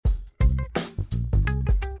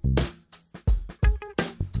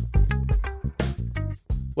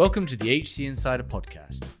Welcome to the HC Insider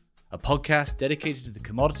Podcast, a podcast dedicated to the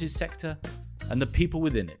commodities sector and the people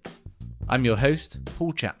within it. I'm your host,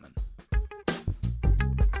 Paul Chapman.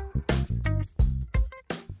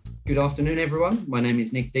 Good afternoon, everyone. My name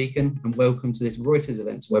is Nick Deacon, and welcome to this Reuters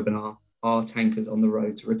Events Webinar, Are Tankers on the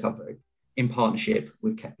Road to Recovery, in partnership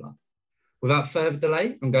with Kepler. Without further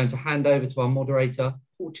delay, I'm going to hand over to our moderator,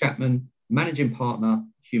 Paul Chapman, Managing Partner,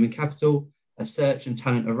 Human Capital, a search and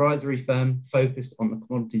talent advisory firm focused on the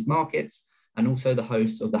commodities markets, and also the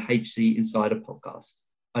host of the HC Insider Podcast.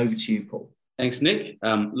 Over to you, Paul. Thanks, Nick.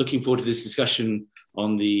 Looking forward to this discussion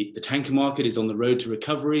on the tanker market is on the road to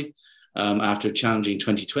recovery after a challenging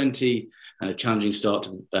 2020 and a challenging start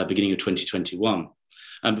to the beginning of 2021.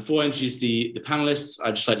 Before I introduce the panelists,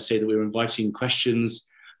 I'd just like to say that we're inviting questions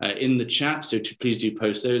in the chat, so please do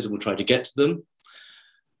post those and we'll try to get to them.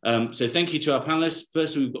 So thank you to our panelists.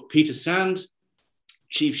 First, we've got Peter Sand,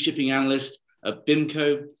 Chief Shipping Analyst at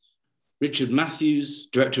BIMCO, Richard Matthews,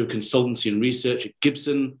 Director of Consultancy and Research at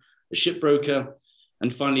Gibson, a shipbroker,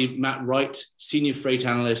 and finally, Matt Wright, Senior Freight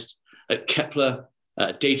Analyst at Kepler,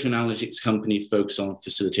 a data and analytics company focused on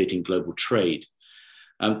facilitating global trade.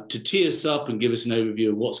 To tee us up and give us an overview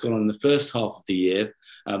of what's gone on in the first half of the year,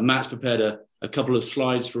 Matt's prepared a couple of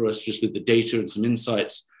slides for us just with the data and some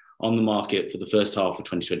insights on the market for the first half of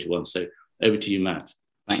 2021. So over to you, Matt.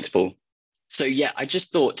 Thanks, Paul. So yeah, I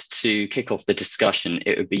just thought to kick off the discussion,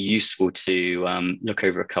 it would be useful to look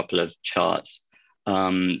over a couple of charts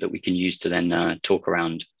that we can use to then talk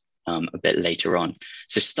around a bit later on.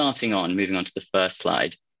 So moving on to the first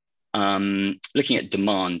slide, looking at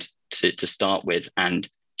demand to start with, and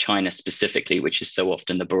China specifically, which is so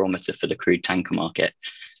often the barometer for the crude tanker market.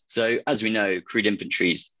 So as we know, crude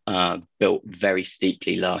inventories built very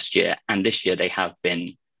steeply last year, and this year they have been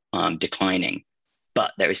declining,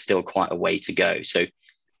 but there is still quite a way to go. So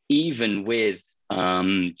even with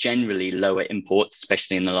generally lower imports,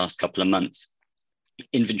 especially in the last couple of months,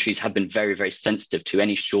 inventories have been very, very sensitive to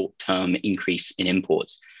any short-term increase in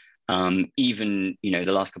imports. Even, the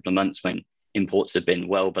last couple of months when imports have been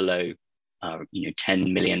well below,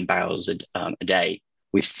 10 million barrels a day,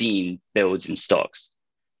 we've seen builds in stocks.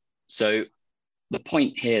 So the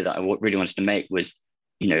point here that I really wanted to make was,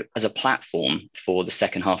 as a platform for the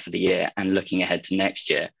second half of the year and looking ahead to next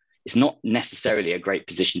year, it's not necessarily a great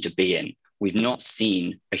position to be in. We've not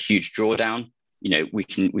seen a huge drawdown. We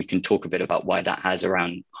can talk a bit about why that has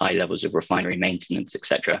around high levels of refinery maintenance,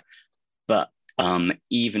 etc. But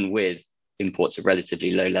even with imports at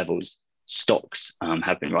relatively low levels, stocks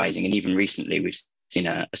have been rising, and even recently we've seen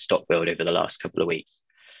a stock build over the last couple of weeks.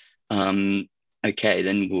 Okay,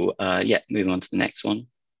 then we'll moving on to the next one.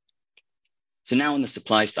 So now on the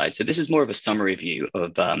supply side, so this is more of a summary view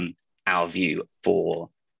of our view for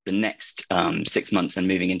the next 6 months and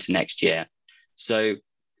moving into next year. So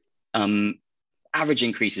average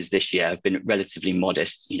increases this year have been relatively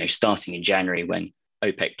modest, starting in January when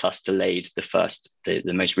OPEC Plus delayed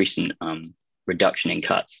the most recent reduction in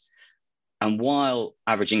cuts. And while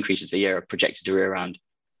average increases for the year are projected to be around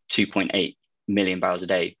 2.8 million barrels a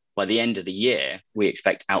day, by the end of the year, we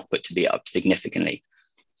expect output to be up significantly.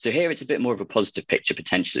 So here it's a bit more of a positive picture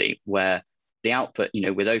potentially, where the output,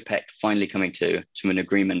 with OPEC finally coming to an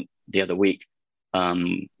agreement the other week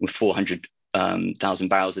with 400,000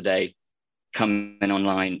 barrels a day coming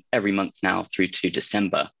online every month now through to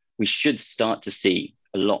December, we should start to see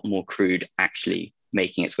a lot more crude actually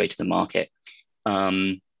making its way to the market.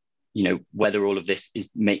 Whether all of this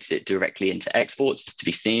makes it directly into exports is to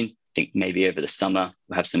be seen. I think maybe over the summer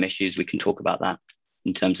we'll have some issues. We can talk about that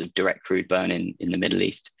in terms of direct crude burn in the Middle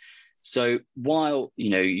East. So while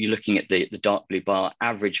you're looking at the dark blue bar,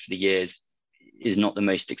 average for the years is not the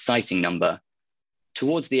most exciting number,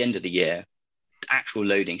 towards the end of the year, actual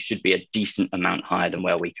loading should be a decent amount higher than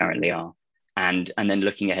where we currently are. And then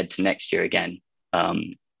looking ahead to next year again,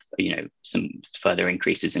 some further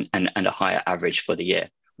increases and a higher average for the year,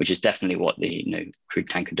 which is definitely what the crude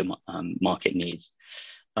tanker market needs.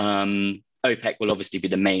 OPEC will obviously be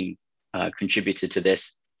the main contributor to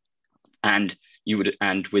this, and with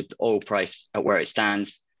the oil price at where it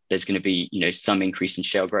stands, there's going to be some increase in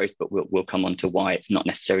shale growth, but we'll come on to why it's not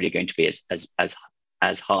necessarily going to be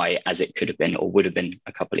as high as it could have been or would have been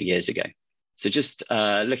a couple of years ago. So just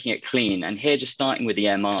looking at clean, and here just starting with the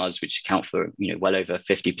MRs, which account for well over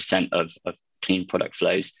 50% of clean product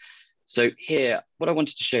flows. So here, what I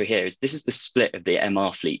wanted to show here is this is the split of the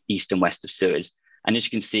MR fleet east and west of Suez. And as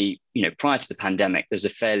you can see, prior to the pandemic, there's a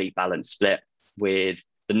fairly balanced split with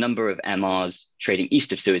the number of MRs trading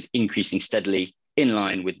east of Suez increasing steadily in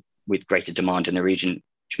line with greater demand in the region,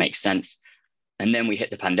 which makes sense. And then we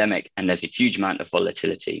hit the pandemic and there's a huge amount of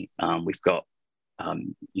volatility. We've got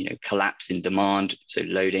collapse in demand, so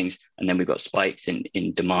loadings, and then we've got spikes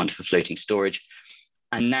in demand for floating storage.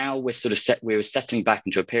 And now we were settling back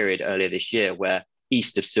into a period earlier this year where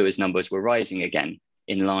east of Suez numbers were rising again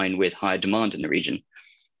in line with higher demand in the region.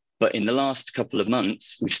 But in the last couple of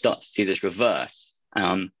months, we've started to see this reverse.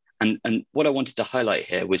 And what I wanted to highlight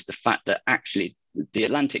here was the fact that actually the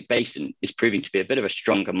Atlantic Basin is proving to be a bit of a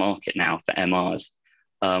stronger market now for MRs,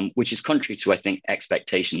 which is contrary to, I think,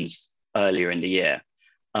 expectations earlier in the year.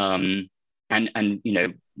 And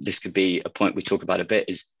this could be a point we talk about a bit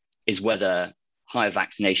is whether higher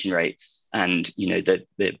vaccination rates and,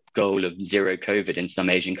 the goal of zero COVID in some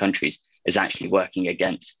Asian countries is actually working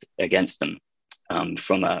against them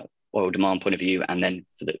from a oil demand point of view, and then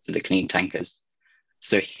for the clean tankers.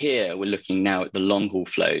 So here we're looking now at the long haul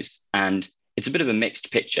flows, and it's a bit of a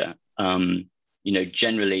mixed picture.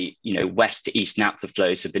 Generally, west to east naphtha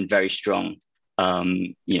flows have been very strong.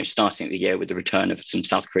 Starting at the year with the return of some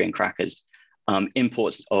South Korean crackers.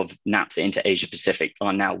 Imports of naphtha into Asia Pacific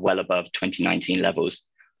are now well above 2019 levels.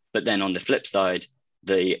 But then on the flip side,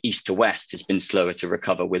 the east to west has been slower to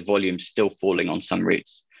recover, with volumes still falling on some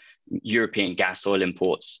routes. European gas oil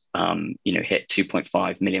imports, hit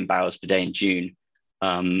 2.5 million barrels per day in June,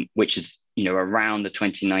 which is, around the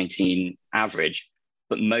 2019 average.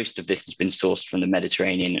 But most of this has been sourced from the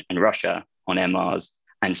Mediterranean and Russia on MRs.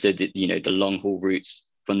 And so the long haul routes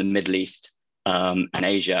from the Middle East and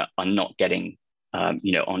Asia are not getting, on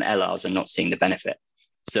LRs, are not seeing the benefit.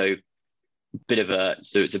 So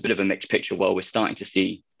it's a bit of a mixed picture. While we're starting to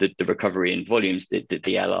see the recovery in volumes, the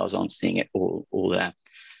LRs aren't seeing it all there.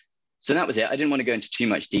 So that was it. I didn't want to go into too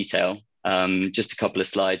much detail. Just a couple of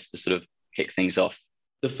slides to sort of kick things off.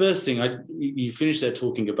 The first thing, you finished there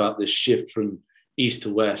talking about this shift from east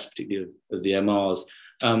to west, particularly of the MRs.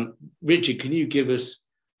 Richard, can you give us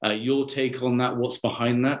your take on that? What's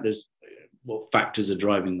behind that? What factors are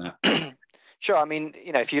driving that? Sure. I mean,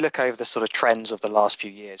 if you look over the sort of trends of the last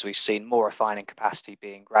few years, we've seen more refining capacity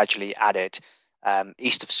being gradually added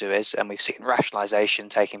east of Suez, and we've seen rationalization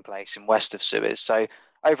taking place in west of Suez. So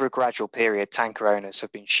over a gradual period, tanker owners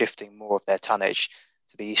have been shifting more of their tonnage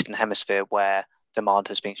to the Eastern Hemisphere where demand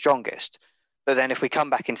has been strongest. But then if we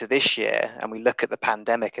come back into this year and we look at the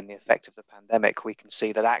pandemic and the effect of the pandemic, we can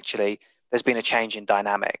see that actually there's been a change in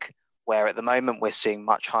dynamic, where at the moment we're seeing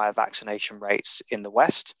much higher vaccination rates in the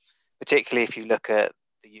West, particularly if you look at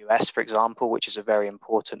the US, for example, which is a very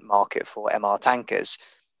important market for MR tankers.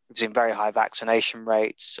 We've seen very high vaccination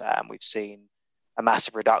rates. We've seen a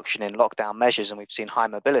massive reduction in lockdown measures, and we've seen high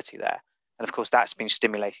mobility there. And of course, that's been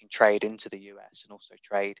stimulating trade into the US, and also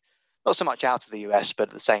trade, not so much out of the US, but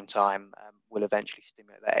at the same time will eventually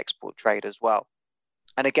stimulate their export trade as well.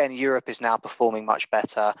 And again, Europe is now performing much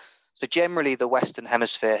better. So generally, the Western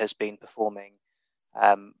Hemisphere has been performing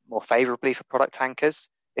more favorably for product tankers.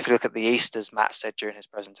 If you look at the East, as Matt said during his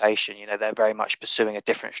presentation, they're very much pursuing a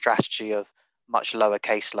different strategy of much lower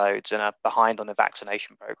caseloads and are behind on the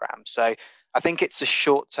vaccination program. So I think it's a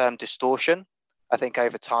short-term distortion. I think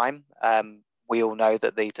over time, we all know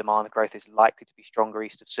that the demand growth is likely to be stronger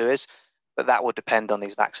east of Suez, but that will depend on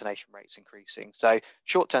these vaccination rates increasing. So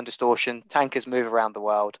short-term distortion, tankers move around the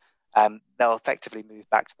world. They'll effectively move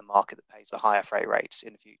back to the market that pays the higher freight rates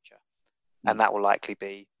in the future. And that will likely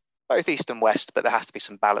be both east and west, but there has to be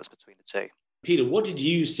some balance between the two. Peter, what did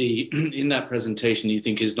you see in that presentation you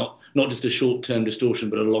think is not just a short-term distortion,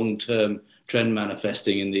 but a long-term trend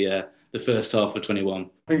manifesting in the first half of 21? I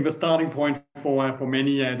think the starting point for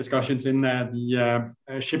many discussions in the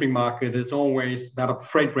shipping market is always that of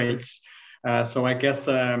freight rates. So I guess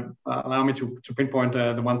allow me to pinpoint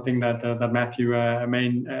the one thing that Matthew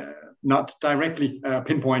may not directly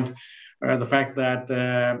pinpoint, the fact that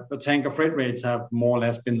the tanker freight rates have more or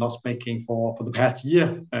less been loss-making for the past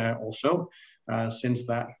year or so, since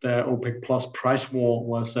that OPEC plus price war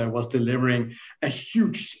was delivering a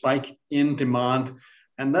huge spike in demand.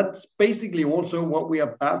 And that's basically also what we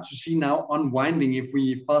are about to see now unwinding if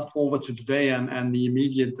we fast forward to today and the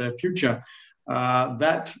immediate future.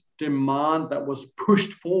 That demand that was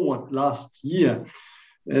pushed forward last year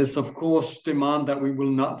is, of course, demand that we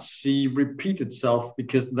will not see repeat itself,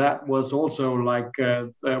 because that was also like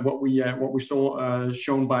what we saw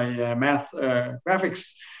shown by math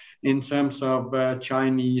graphics in terms of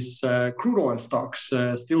Chinese crude oil stocks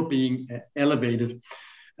still being elevated.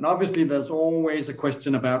 And obviously, there's always a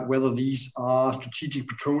question about whether these are strategic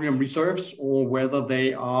petroleum reserves or whether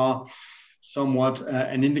they are somewhat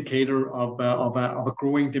an indicator of a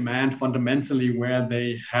growing demand fundamentally, where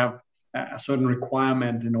they have a certain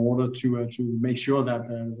requirement in order to make sure that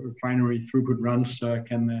refinery throughput runs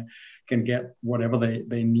can get whatever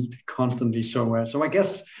they need constantly. So I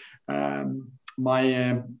guess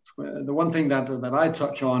the one thing that I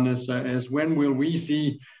touch on is when will we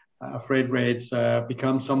see freight rates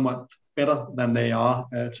become somewhat better than they are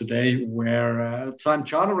today, where time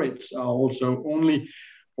charter rates are also only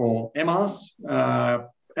for MRs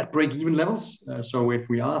at break-even levels. So if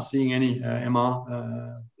we are seeing any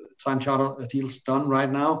MR time charter deals done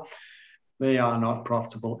right now, they are not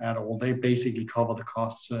profitable at all. They basically cover the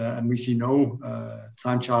costs, and we see no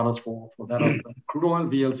time charters for that of crude oil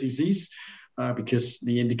VLCCs, because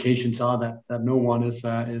the indications are that no one is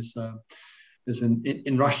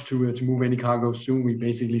in rush to move any cargo soon. We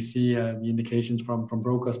basically see the indications from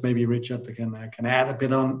brokers. Maybe Richard can add a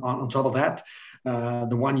bit on top of that.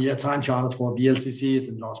 The 1 year time charters for VLCC is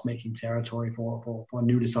in loss-making territory for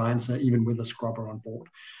new designs, even with a scrubber on board.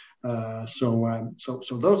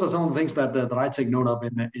 So those are some of the things that I take note of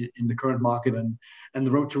in the current market and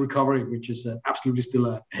the road to recovery, which is absolutely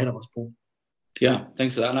still ahead of us, Paul. Yeah,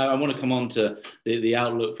 thanks for that. And I want to come on to the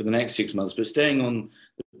outlook for the next 6 months, but staying on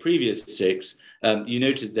the previous 6, you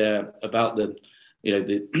noted there about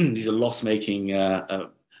these are loss-making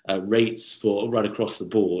rates for right across the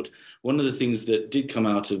board. One of the things that did come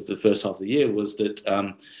out of the first half of the year was that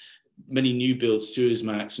many new builds,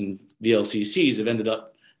 Suezmax and VLCCs, have ended up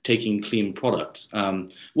taking clean products.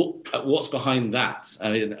 What's behind that?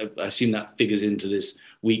 I mean, I assume that figures into this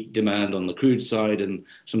weak demand on the crude side and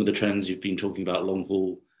some of the trends you've been talking about, long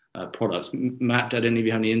haul products. Matt, did any of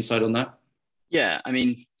you have any insight on that? Yeah, I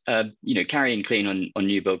mean, carrying clean on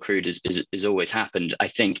new build crude is always happened. I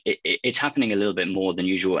think it's happening a little bit more than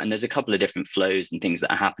usual, and there's a couple of different flows and things that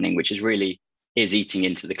are happening, which is eating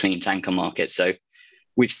into the clean tanker market. So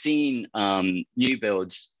we've seen new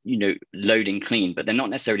builds, loading clean, but they're not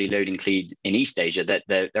necessarily loading clean in East Asia. That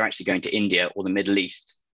they're actually going to India or the Middle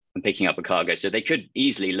East and picking up a cargo. So they could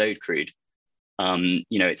easily load crude.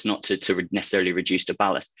 It's not to necessarily reduce the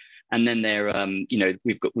ballast. And then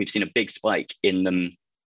we've seen a big spike in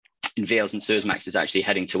VLs and Suezmaxes actually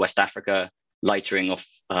heading to West Africa, lightering off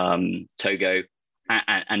Togo,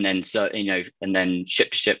 and then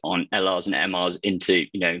ship to ship on LRs and MRs into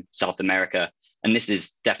South America. And this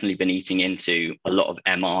has definitely been eating into a lot of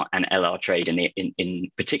MR and LR trade, in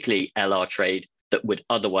particularly LR trade that would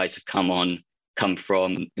otherwise have come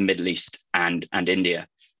from the Middle East and India.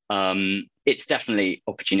 It's definitely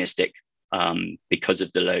opportunistic because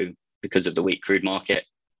of the weak crude market.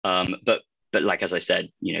 But like as I said,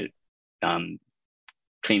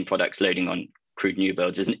 clean products loading on crude new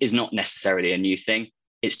builds is not necessarily a new thing.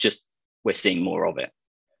 It's just we're seeing more of it.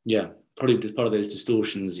 Yeah, probably just part of those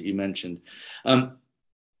distortions that you mentioned.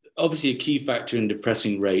 Obviously, a key factor in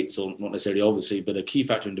depressing rates, or not necessarily obviously, but a key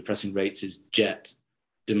factor in depressing rates is jet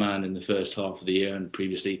demand in the first half of the year and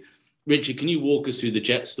previously. Richard, can you walk us through the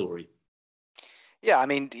jet story? Yeah, I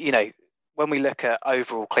mean, when we look at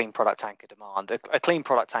overall clean product tanker demand, a clean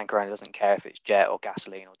product tanker owner doesn't care if it's jet or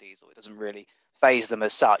gasoline or diesel. It doesn't really phase them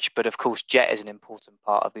as such. But of course, jet is an important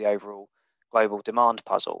part of the overall global demand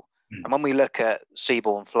puzzle. And when we look at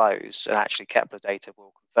seaborne flows, and actually Kepler data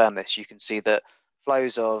will confirm this, you can see that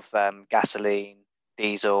flows of gasoline,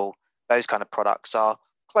 diesel, those kind of products are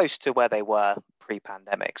close to where they were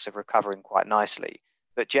pre-pandemic, so recovering quite nicely.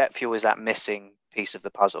 But jet fuel is that missing piece of the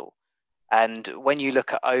puzzle. And when you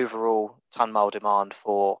look at overall ton-mile demand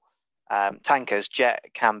for tankers, jet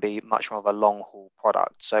can be much more of a long-haul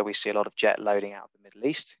product. So we see a lot of jet loading out of the Middle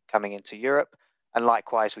East, coming into Europe. And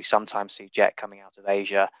likewise, we sometimes see jet coming out of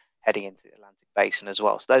Asia, heading into the Atlantic Basin as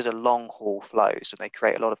well. So those are long-haul flows, and they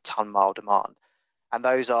create a lot of ton-mile demand. And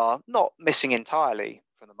those are not missing entirely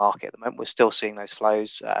from the market at the moment. We're still seeing those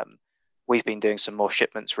flows. We've been doing some more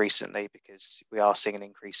shipments recently because we are seeing an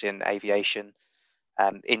increase in aviation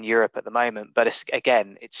in Europe at the moment. But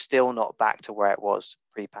it's still not back to where it was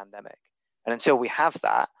pre-pandemic. And until we have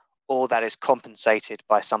that, or that is compensated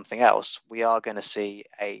by something else, we are going to see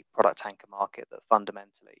a product tanker market that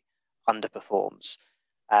fundamentally underperforms.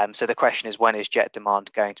 So the question is, when is jet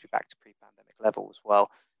demand going to be back to pre-pandemic levels? Well,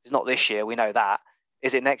 it's not this year. We know that.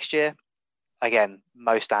 Is it next year? Again,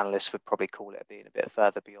 most analysts would probably call it being a bit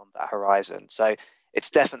further beyond that horizon. So it's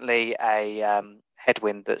definitely a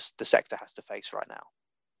headwind that the sector has to face right now.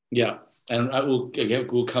 Yeah, and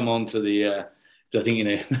we'll come on to the. I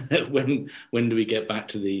think when do we get back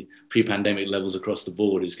to the pre-pandemic levels across the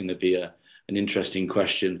board is going to be an interesting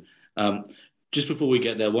question. Just before we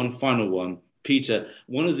get there, one final one, Peter.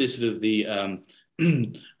 One of the sort of the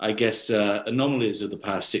anomalies of the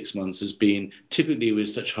past 6 months has been typically with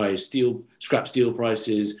such high scrap steel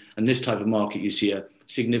prices and this type of market, you see a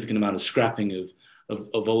significant amount of scrapping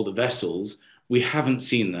of older vessels. We haven't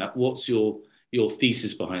seen that. What's your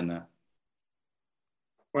thesis behind that?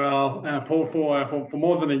 Well, Paul, for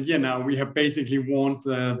more than a year now, we have basically warned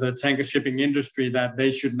the tanker shipping industry that they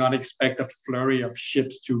should not expect a flurry of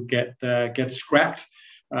ships to get scrapped.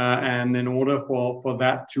 And in order for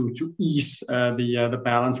that to ease the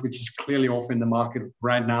balance, which is clearly off in the market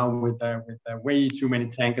right now with way too many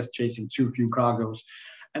tankers chasing too few cargoes.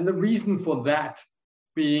 And the reason for that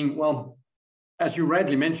being, well, as you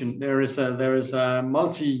rightly mentioned, there is a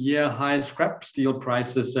multi-year high scrap steel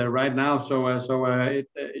prices right now. So it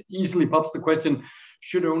easily pops the question: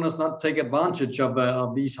 should owners not take advantage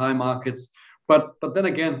of these high markets? But then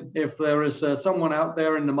again, if there is someone out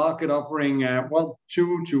there in the market offering $2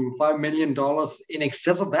 to $5 million in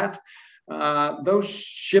excess of that, those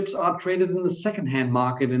ships are traded in the secondhand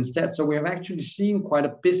market instead. So we have actually seen quite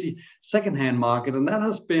a busy secondhand market, and that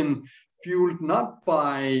has been fueled not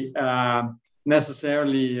by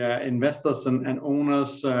necessarily investors and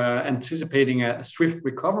owners anticipating a swift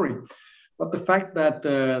recovery, but the fact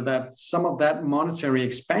that some of that monetary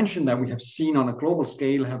expansion that we have seen on a global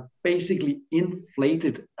scale have basically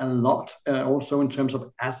inflated a lot, also in terms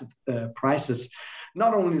of asset prices,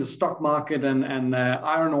 not only the stock market and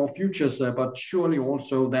iron ore futures, but surely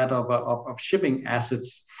also that of shipping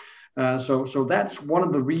assets. So that's one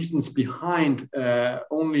of the reasons behind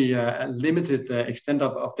only a limited extent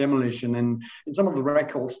of demolition. And in some of the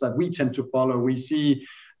records that we tend to follow, we see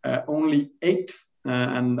only 8,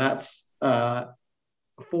 and that's 4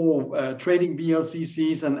 trading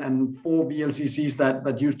VLCCs and 4 VLCCs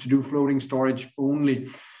that used to do floating storage only.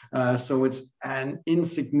 So it's an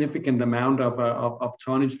insignificant amount of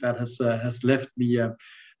tonnage that has left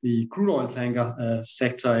the crude oil tanker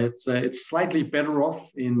sector. It's slightly better off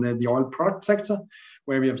in the oil product sector,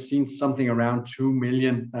 where we have seen something around 2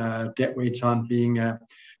 million deadweight ton being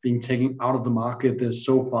taken out of the market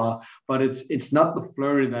so far. But it's not the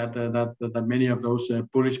flurry that many of those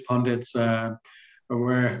bullish pundits were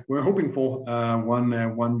hoping for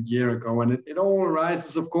 1 year ago. And it all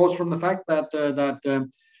arises, of course, from the fact that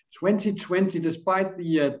 2020, despite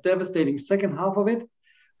the devastating second half of it,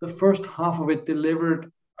 the first half of it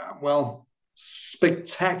delivered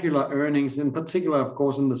spectacular earnings, in particular, of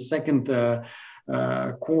course, in the second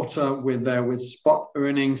quarter with spot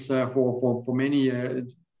earnings for many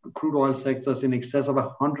crude oil sectors in excess of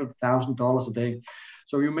 $100,000 a day.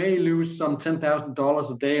 So you may lose some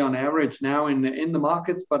 $10,000 a day on average now in the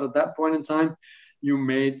markets, but at that point in time, you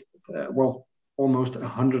made almost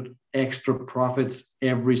 100 extra profits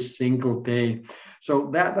every single day. So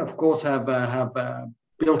that, of course, have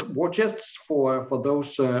built war chests for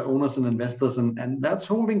those owners and investors, and that's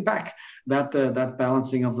holding back that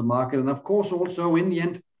balancing of the market, and of course also in the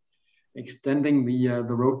end extending the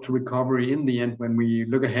road to recovery in the end when we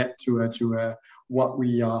look ahead to what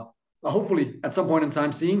we are hopefully at some point in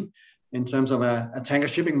time seeing in terms of a tanker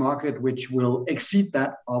shipping market which will exceed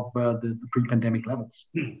that of the pre-pandemic levels.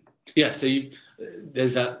 Yeah, so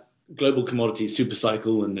there's that global commodity super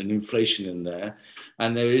cycle and inflation in there,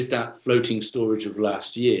 and there is that floating storage of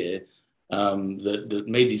last year that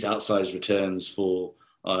made these outsized returns for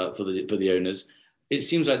the owners. It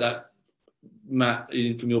seems like that, Matt,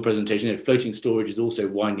 from your presentation, floating storage is also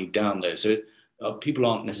winding down though, so people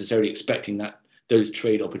aren't necessarily expecting those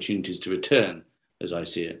trade opportunities to return, as I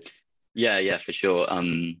see it. Yeah, for sure.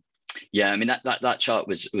 Yeah, I mean that chart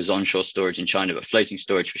was onshore storage in China, but floating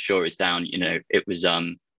storage for sure is down. It was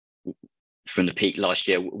from the peak last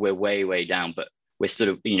year. We're way down, but we're sort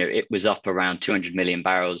of, it was up around 200 million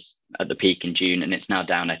barrels at the peak in June, and it's now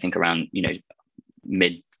down, I think, around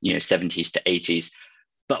mid 70s to 80s.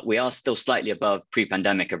 But we are still slightly above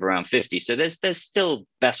pre-pandemic of around 50. So there's still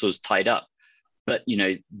vessels tied up, but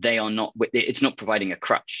they are not. It's not providing a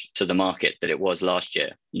crutch to the market that it was last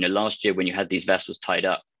year. Last year when you had these vessels tied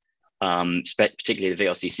up, particularly the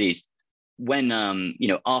VLCCs, when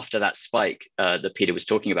after that spike that Peter was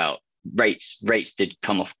talking about, rates did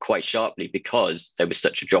come off quite sharply because there was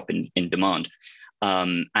such a drop in demand,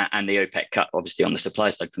 and the OPEC cut, obviously on the supply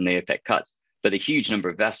side from the OPEC cuts, but the huge number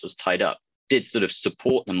of vessels tied up did sort of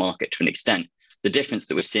support the market to an extent. The difference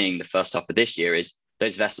that we're seeing the first half of this year is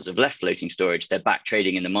those vessels have left floating storage, they're back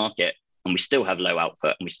trading in the market, and we still have low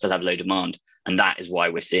output and we still have low demand, and that is why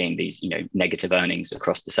we're seeing these negative earnings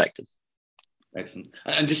across the sectors. Excellent.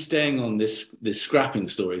 And just staying on this scrapping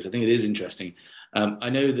stories, I think it is interesting. I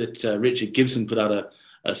know that Richard Gibson put out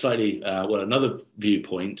a slightly another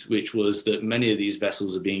viewpoint, which was that many of these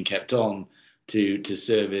vessels are being kept on to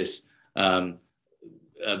service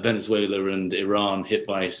Venezuela and Iran hit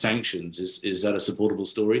by sanctions. Is that a supportable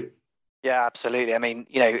story? Yeah, absolutely. I mean,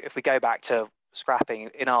 if we go back to scrapping,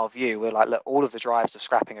 in our view, we're like, look, all of the drivers of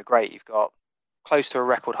scrapping are great. You've got close to a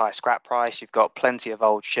record high scrap price. You've got plenty of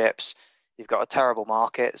old ships. You've got a terrible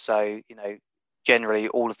market. So, generally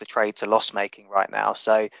all of the trades are loss making right now.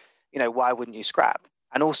 So, why wouldn't you scrap?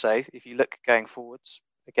 And also, if you look going forwards,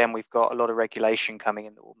 again, we've got a lot of regulation coming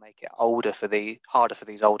in that will make it harder for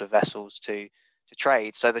these older vessels to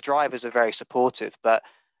trade. So the drivers are very supportive. But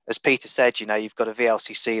as Peter said, you've got a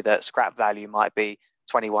VLCC that scrap value might be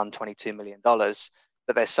 $21-22 million,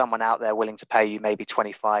 but there's someone out there willing to pay you maybe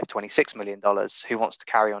 $25-26 million who wants to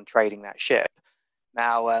carry on trading that ship.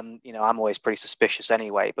 Now, I'm always pretty suspicious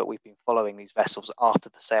anyway, but we've been following these vessels after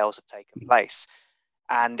the sales have taken place.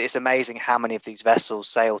 And it's amazing how many of these vessels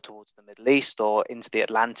sail towards the Middle East or into the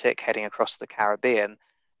Atlantic, heading across the Caribbean,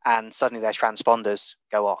 and suddenly their transponders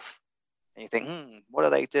go off. And you think, what are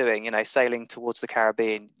they doing? Sailing towards the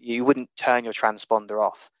Caribbean, you wouldn't turn your transponder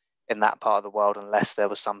off in that part of the world unless there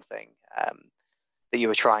was something that you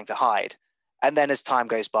were trying to hide. And then as time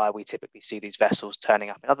goes by, we typically see these vessels turning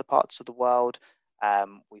up in other parts of the world.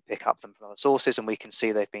 We pick up them from other sources, and we can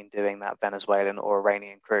see they've been doing that Venezuelan or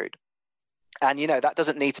Iranian crude. And, that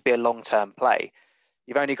doesn't need to be a long-term play.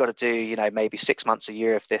 You've only got to do, maybe 6 months, a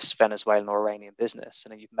year of this Venezuelan or Iranian business,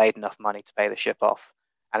 and then you've made enough money to pay the ship off,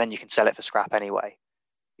 and then you can sell it for scrap anyway.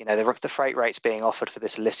 The freight rates being offered for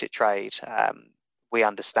this illicit trade, we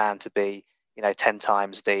understand to be, 10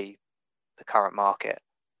 times the current market.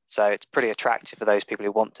 So it's pretty attractive for those people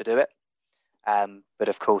who want to do it. But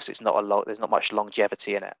of course, there's not much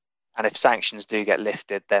longevity in it. And if sanctions do get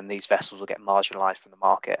lifted, then these vessels will get marginalized from the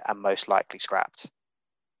market and most likely scrapped.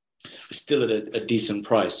 Still at a decent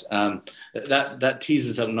price. That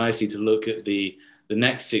teases up nicely to look at the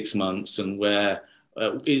next 6 months and where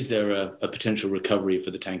is there a potential recovery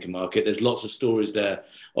for the tanker market. There's lots of stories there,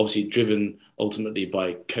 obviously driven ultimately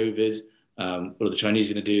by COVID. What are the Chinese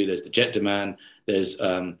going to do? There's the jet demand. There's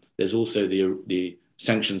also the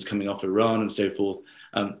sanctions coming off Iran and so forth.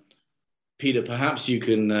 Peter, perhaps you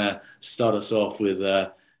can start us off with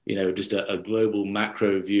just a global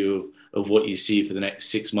macro view of what you see for the next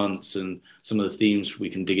 6 months and some of the themes we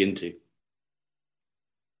can dig into.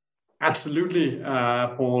 Absolutely,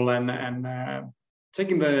 Paul, and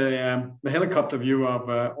taking the helicopter view of,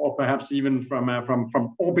 or perhaps even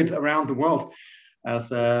from orbit around the world, as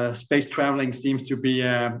space traveling seems to be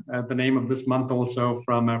the name of this month, also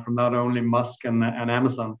from not only Musk and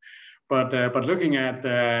Amazon. But looking at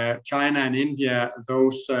China and India,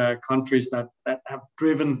 those countries that have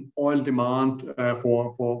driven oil demand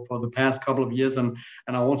for the past couple of years and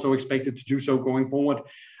are also expected to do so going forward,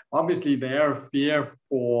 obviously their fear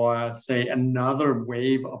for, say, another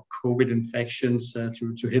wave of COVID infections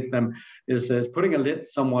to hit them is putting a lid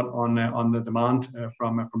somewhat on the demand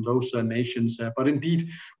from those nations. But indeed,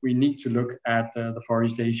 we need to look at the Far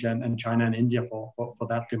East Asia and China and India for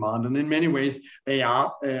that demand. And in many ways, they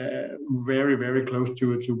are very, very close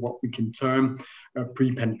to what we can term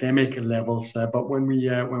pre-pandemic levels. But when we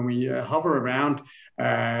hover around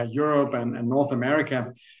Europe and North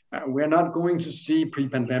America, we're not going to see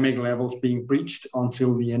pre-pandemic levels being breached until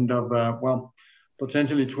the end of,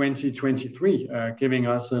 potentially 2023, giving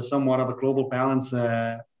us somewhat of a global balance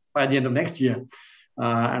by the end of next year.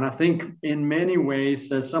 And I think in many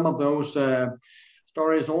ways, some of those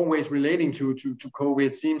stories always relating to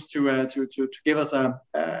COVID seems to give us a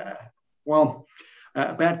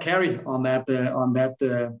bad carry on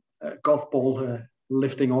that golf ball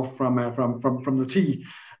lifting off from the tee.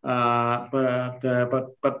 But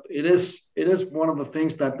it is one of the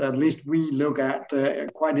things that at least we look at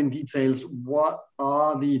quite in details. What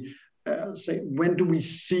are the when do we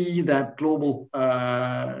see that global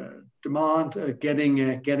demand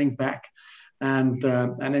getting back? And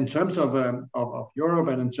in terms of Europe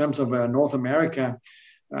and in terms of North America,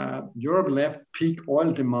 Europe left peak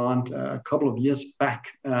oil demand a couple of years back,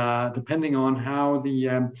 depending on how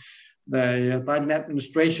the Biden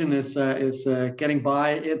administration is getting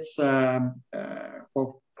by its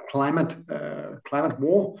climate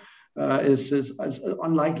war is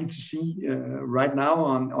unlikely to see right now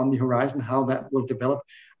on the horizon how that will develop.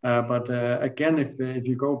 But again, if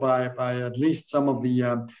you go by at least some of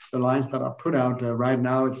the lines that are put out right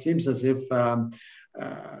now, it seems as if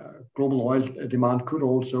global oil demand could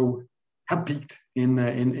also have peaked in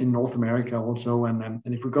North America also. And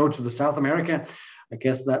if we go to the South America, I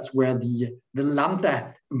guess that's where the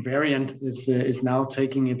Lambda variant is now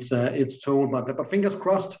taking its toll. But fingers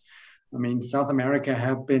crossed. I mean, South America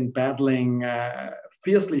have been battling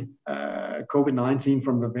fiercely COVID-19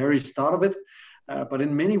 from the very start of it. But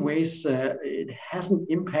in many ways, it hasn't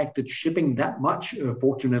impacted shipping that much,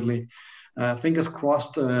 fortunately. Fingers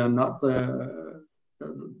crossed, not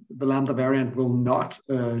the Lambda variant will not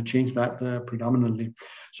change that predominantly.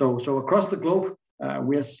 So across the globe,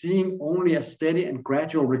 we are seeing only a steady and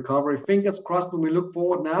gradual recovery. Fingers crossed when we look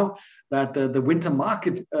forward now that the winter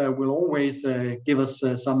market will always give us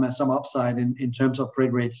some upside in terms of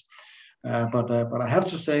freight rates. But I have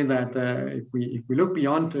to say that if we look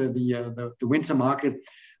beyond the winter market,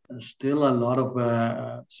 there's still a lot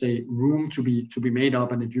of say room to be made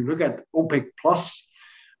up. And if you look at OPEC plus,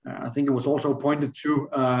 I think it was also pointed to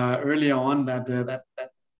earlier on that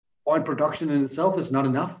oil production in itself is not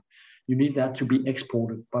enough. You need that to be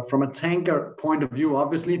exported. But from a tanker point of view,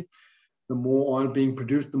 obviously, the more oil being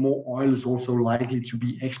produced, the more oil is also likely to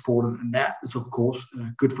be exported. And that is, of course,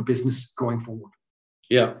 good for business going forward.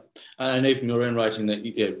 Yeah. I know from your own writing that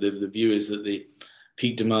the view is that the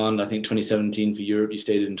peak demand, I think 2017 for Europe, you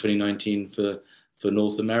stated in 2019 for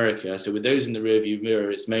North America. So with those in the rearview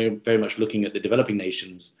mirror, it's very much looking at the developing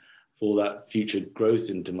nations for that future growth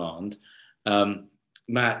in demand.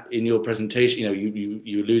 Matt, in your presentation,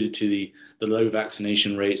 you alluded to the low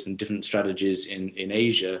vaccination rates and different strategies in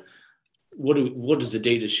Asia. What does the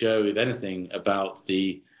data show, if anything, about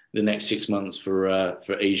the next 6 months for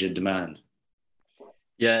Asia demand?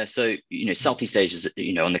 Yeah, so Southeast Asia,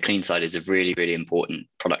 on the clean side, is a really, really important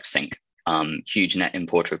product sink. Huge net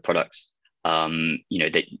importer of products. A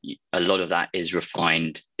lot of that is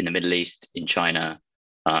refined in the Middle East, in China,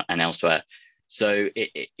 and elsewhere. So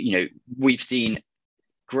we've seen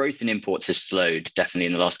growth in imports has slowed definitely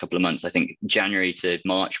in the last couple of months. I think January to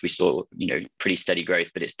March we saw pretty steady growth,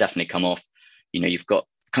 but it's definitely come off. You've got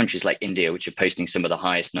countries like India, which are posting some of the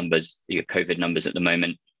highest numbers, COVID numbers at the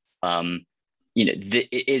moment.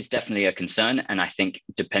 It is definitely a concern, and I think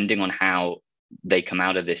depending on how they come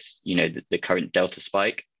out of this, the current Delta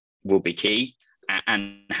spike will be key,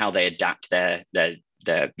 and how they adapt their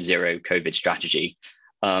zero COVID strategy.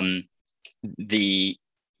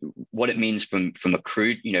 What it means from a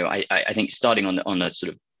crude, I think starting on the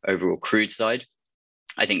sort of overall crude side,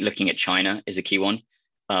 I think looking at China is a key one,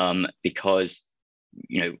 because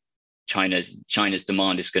China's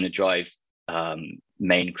demand is going to drive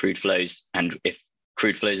main crude flows, and if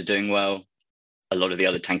crude flows are doing well, a lot of the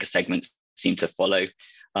other tanker segments seem to follow.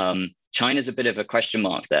 China's a bit of a question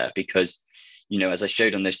mark there because, as I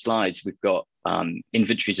showed on those slides, we've got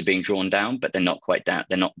inventories are being drawn down, but they're not quite down.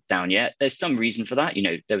 They're not down yet. There's some reason for that.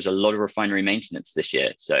 There was a lot of refinery maintenance this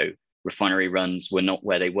year, so refinery runs were not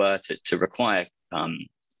where they were to require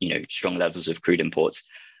strong levels of crude imports.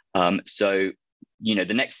 So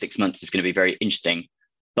the next 6 months is going to be very interesting.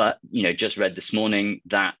 But just read this morning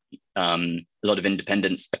that a lot of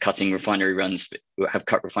independents are cutting refinery runs. Have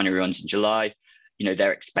cut refinery runs in July.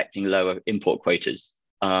 They're expecting lower import quotas.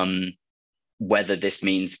 Whether this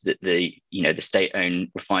means that the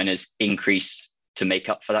state-owned refiners increase to make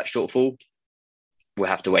up for that shortfall, we'll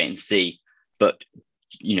have to wait and see. But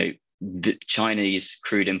the Chinese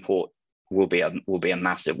crude import will be a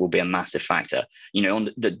massive factor. On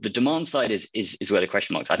the demand side is where the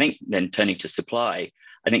question marks. I think then turning to supply,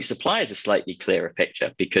 I think supply is a slightly clearer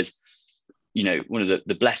picture because one of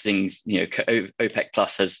the blessings, OPEC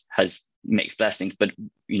plus has mixed blessings, but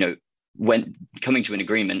when coming to an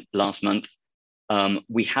agreement last month,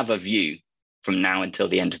 we have a view from now until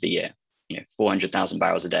the end of the year, 400,000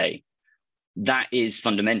 barrels a day. That is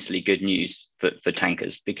fundamentally good news for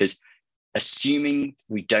tankers, because assuming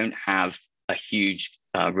we don't have a huge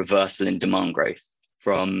reversal in demand growth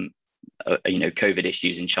from COVID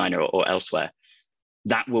issues in China or elsewhere,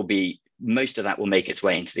 most of that will make its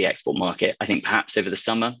way into the export market. I think perhaps over the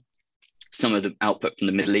summer, some of the output from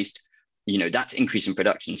the Middle East, that's increase in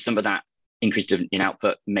production. Some of that increase in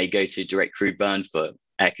output may go to direct crude burn for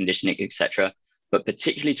air conditioning, etc. But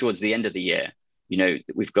particularly towards the end of the year,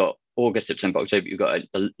 we've got August, September, October, you've got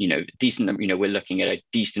a decent, we're looking at a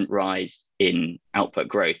decent rise in output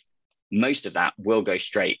growth. Most of that will go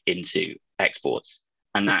straight into exports.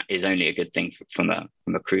 And that is only a good thing from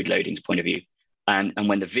a crude loadings point of view. And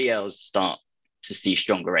when the VLs start to see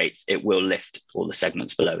stronger rates, it will lift all the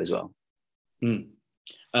segments below as well. Thanks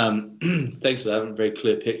for that. A very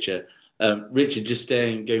clear picture. Richard, just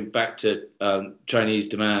going back to Chinese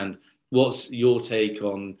demand, what's your take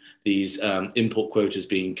on these import quotas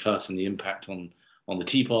being cut and the impact on the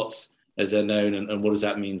teapots, as they're known, and what does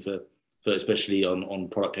that mean for especially on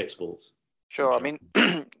product exports? Sure. I mean,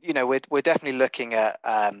 we're definitely looking at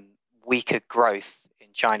weaker growth in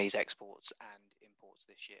Chinese exports and imports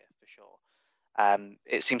this year, for sure.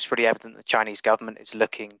 It seems pretty evident the Chinese government is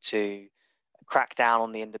looking to crack down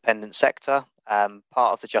on the independent sector. Part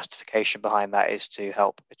of the justification behind that is to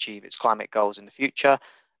help achieve its climate goals in the future,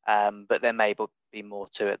 but there may be more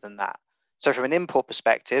to it than that. So from an import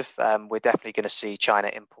perspective, we're definitely going to see China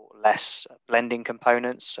import less blending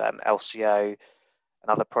components, LCO, and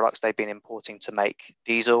other products they've been importing to make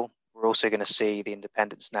diesel. We're also going to see the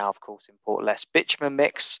independents now, of course, import less bitumen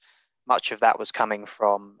mix. Much of that was coming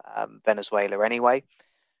from Venezuela anyway.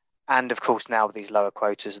 And of course, now with these lower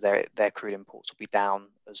quotas, their crude imports will be down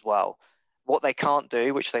as well. What they can't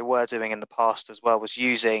do, which they were doing in the past as well, was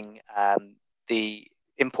using the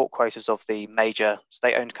import quotas of the major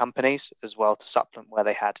state-owned companies as well to supplement where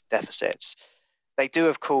they had deficits. They do,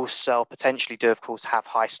 of course, or potentially do, of course, have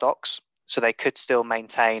high stocks. So they could still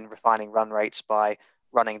maintain refining run rates by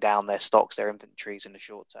running down their stocks, their inventories in the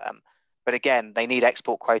short term. But again, they need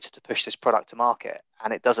export quota to push this product to market.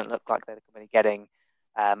 And it doesn't look like they're going to be getting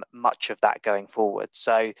much of that going forward.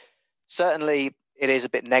 So certainly it is a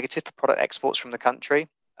bit negative for product exports from the country.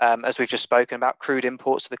 As we've just spoken about, crude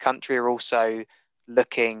imports to the country are also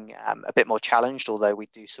looking a bit more challenged, although we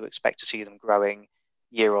do still expect to see them growing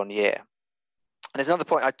year on year. And there's another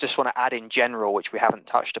point I just want to add in general, which we haven't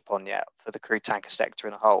touched upon yet for the crude tanker sector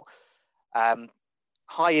in a whole.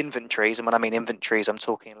 High inventories, and when I mean inventories, I'm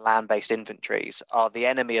talking land-based inventories, are the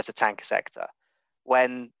enemy of the tanker sector.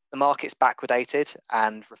 When the market's backwardated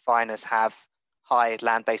and refiners have high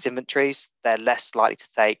land-based inventories, they're less likely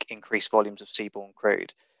to take increased volumes of seaborne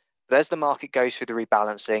crude. But as the market goes through the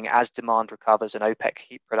rebalancing, as demand recovers and OPEC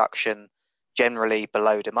keep production generally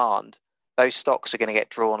below demand, those stocks are going to get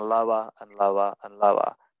drawn lower and lower and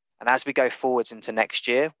lower. And as we go forwards into next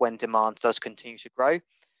year, when demand does continue to grow,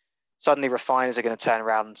 suddenly refiners are going to turn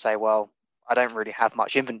around and say, well, I don't really have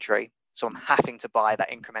much inventory, so I'm having to buy that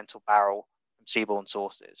incremental barrel from seaborne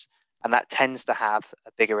sources. And that tends to have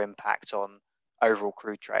a bigger impact on overall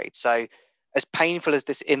crude trade. So as painful as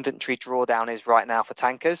this inventory drawdown is right now for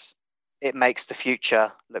tankers, it makes the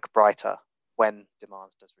future look brighter when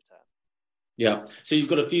demand does return. Yeah, so you've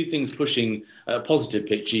got a few things pushing a positive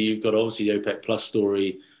picture. You've got obviously the OPEC Plus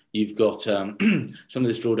story. You've got some of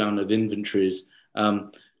this drawdown of inventories.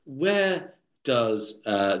 Where does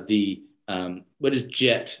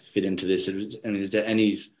jet fit into this? And is there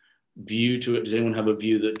any view to it? Does anyone have a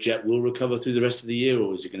view that jet will recover through the rest of the year,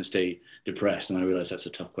 or is it going to stay depressed? And I realise that's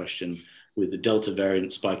a tough question with the Delta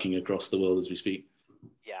variant spiking across the world as we speak.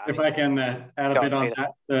 Yeah, if I can add a bit on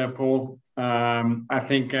that, Paul, I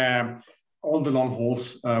think all the long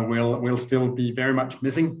hauls will still be very much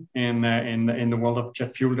missing in the world of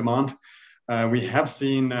jet fuel demand. We have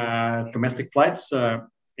seen domestic flights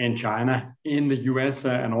in China, in the US,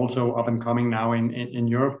 and also up and coming now in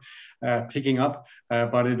Europe, picking up.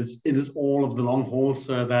 But it is all of the long hauls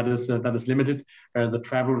that is limited. The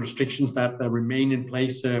travel restrictions that remain in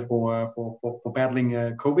place for battling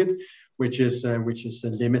COVID, which is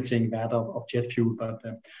limiting that of jet fuel.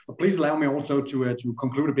 But please allow me also to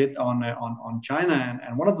conclude a bit on China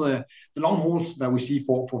and one of the long hauls that we see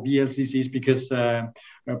for VLCCs, because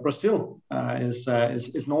Brazil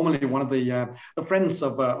is normally one of the friends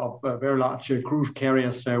of very large cruise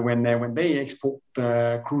carriers when they export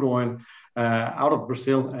crude oil out of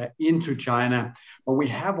Brazil into China. But we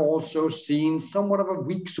have also seen somewhat of a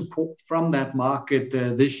weak support from that market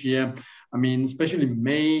this year. I mean, especially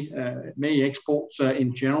May exports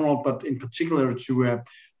in general, but in particular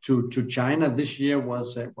to China this year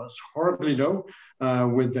was horribly low,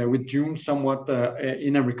 with June somewhat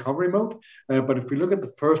in a recovery mode. But if we look at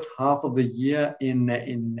the first half of the year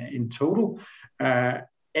in total,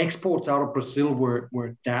 exports out of Brazil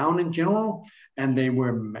were down in general, and they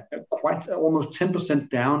were quite almost 10%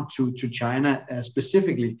 down to China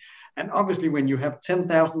specifically. And obviously, when you have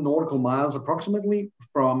 10,000 nautical miles approximately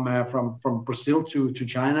from Brazil to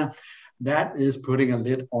China, that is putting a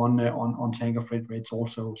lid on tanker freight rates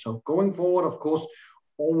also. So going forward, of course,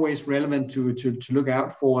 always relevant to look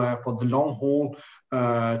out for the long haul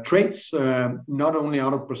trades, not only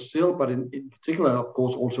out of Brazil, but in particular, of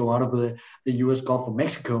course, also out of the US Gulf of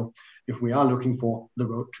Mexico, if we are looking for the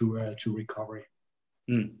road to recovery.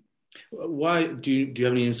 Why do you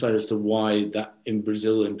have any insight as to why that in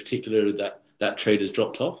Brazil in particular that trade has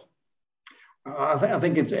dropped off? I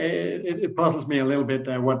think it puzzles me a little bit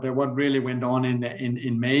what really went on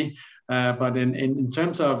in May, but in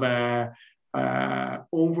terms of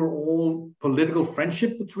overall political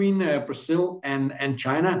friendship between Brazil and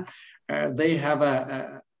China, they have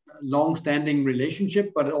a long-standing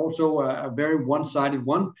relationship, but also a very one-sided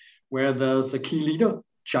one, where there's a key leader.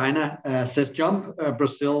 China says jump,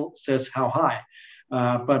 Brazil says how high.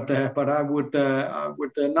 But I would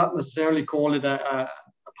not necessarily call it a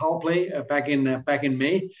power play back in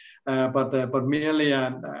May, but merely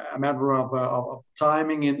a matter of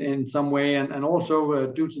timing in some way, and also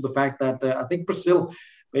due to the fact that I think Brazil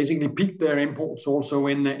basically peaked their imports also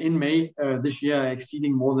in May this year,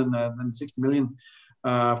 exceeding more than 60 million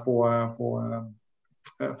for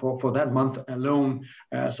for that month alone.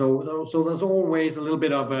 So there's always a little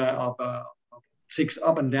bit of ticks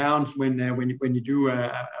up and downs when you do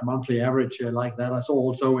a monthly average like that. I saw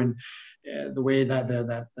also in the way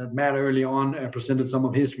that Matt early on presented some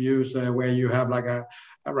of his views, where you have like a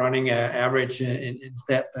running average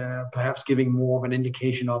instead, perhaps giving more of an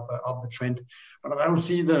indication of the trend. But I don't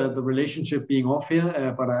see the relationship being off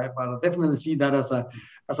here, but I definitely see that as a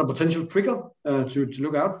potential trigger to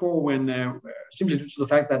look out for, when simply due to the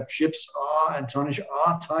fact that ships and tonnage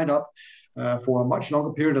are tied up for a much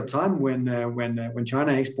longer period of time when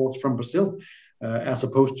China exports from Brazil, as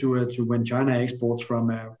opposed to when China exports from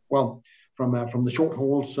the short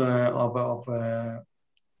hauls of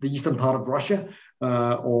the eastern part of Russia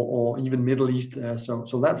or even Middle East.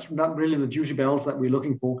 So that's not really the juicy barrels that we're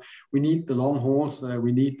looking for. We need the long hauls.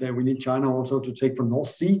 We need China also to take from North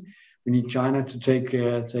Sea. We need China to take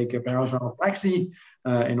barrels out of Black Sea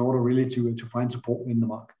in order really to find support in the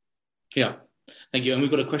market. Yeah. Thank you. And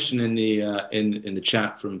we've got a question in the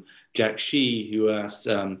chat from Jack Shee, who asks,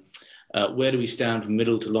 where do we stand from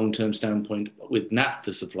middle to long-term standpoint with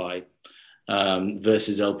naphtha supply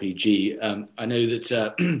versus LPG? I know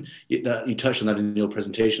that you touched on that in your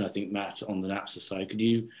presentation, I think, Matt, on the naphtha side. Could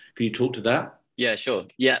you talk to that? Yeah, sure.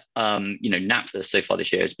 Yeah, naphtha so far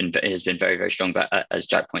this year has been very, very strong. But as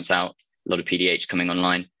Jack points out, a lot of PDH coming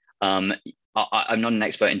online. I'm not an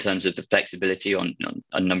expert in terms of the flexibility on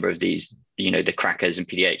a number of these, the crackers and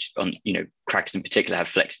PDH. Crackers in particular have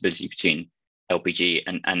flexibility between LPG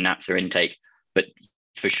and naphtha intake, but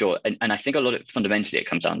for sure, and I think a lot of fundamentally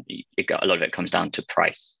a lot of it comes down to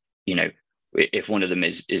price. If one of them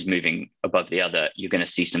is moving above the other, you're going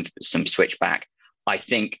to see some switch back. I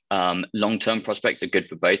think long-term prospects are good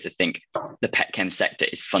for both. I think the petchem sector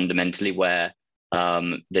is fundamentally where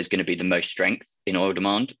there's going to be the most strength in oil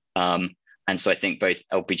demand. And so I think both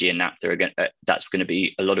LPG and naphtha that's going to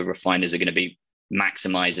be, a lot of refiners are going to be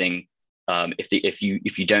maximizing. If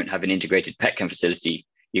you don't have an integrated petchem facility,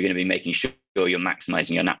 you're going to be making sure you're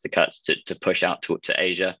maximizing your naphtha cuts to push out to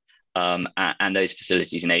Asia. And those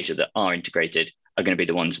facilities in Asia that are integrated are going to be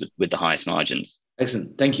the ones with the highest margins.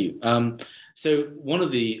 Excellent, thank you. So one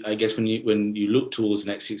of the, I guess, when you look towards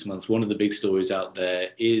the next 6 months, one of the big stories out there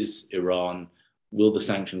is Iran. Will the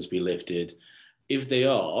sanctions be lifted? If they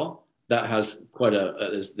are, that has quite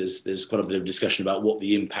there's quite a bit of discussion about what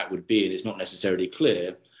the impact would be, and it's not necessarily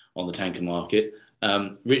clear on the tanker market.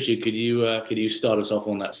 Richard, could you start us off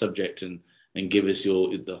on that subject and give us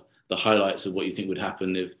the highlights of what you think would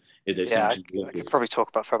happen if those sanctions were lifted? I could probably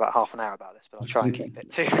talk for about half an hour about this, but I'll try and keep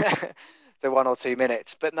it to 1 or 2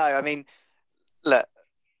 minutes. But no, I mean, look,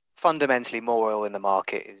 fundamentally, more oil in the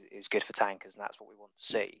market is good for tankers, and that's what we want to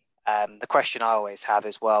see. The question I always have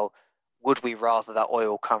is, well, would we rather that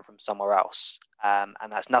oil come from somewhere else? And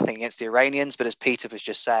that's nothing against the Iranians, but as Peter was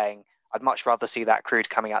just saying, I'd much rather see that crude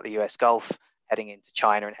coming out the US Gulf, heading into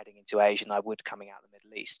China and heading into Asia, than I would coming out of the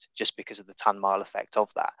Middle East, just because of the ton-mile effect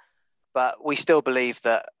of that. But we still believe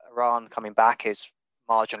that Iran coming back is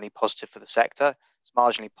marginally positive for the sector. It's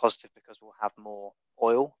marginally positive because we'll have more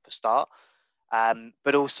oil for start.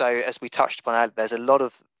 But also, as we touched upon earlier, there's a lot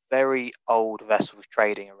of very old vessels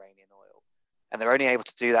trading Iranian oil. And they're only able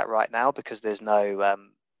to do that right now because there's no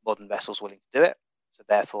modern vessels willing to do it. So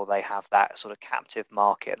therefore, they have that sort of captive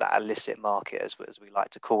market, that illicit market, as we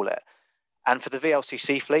like to call it. And for the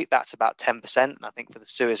VLCC fleet, that's about 10%. And I think for the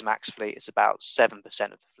Suezmax fleet, it's about 7% of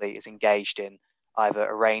the fleet is engaged in either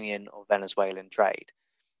Iranian or Venezuelan trade.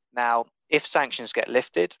 Now, if sanctions get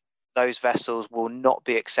lifted, those vessels will not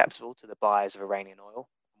be acceptable to the buyers of Iranian oil.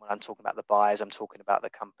 When I'm talking about the buyers, I'm talking about the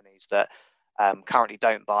companies that currently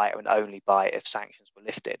don't buy it and only buy it if sanctions were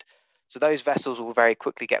lifted. So those vessels will very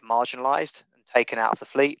quickly get marginalized and taken out of the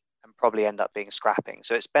fleet and probably end up being scrapping.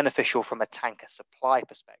 So it's beneficial from a tanker supply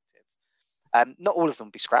perspective. Not all of them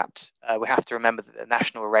will be scrapped. We have to remember that the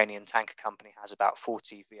National Iranian Tanker Company has about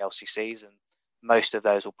 40 VLCCs, and most of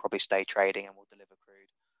those will probably stay trading and will deliver crude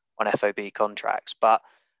on FOB contracts. But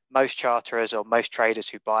most charterers or most traders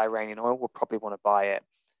who buy Iranian oil will probably want to buy it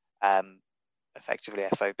effectively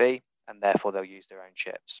FOB, and therefore they'll use their own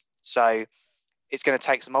ships. So it's going to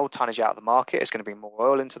take some old tonnage out of the market. It's going to bring more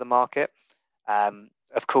oil into the market.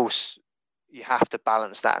 Of course, you have to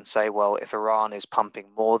balance that and say, well, if Iran is pumping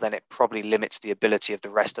more, then it probably limits the ability of the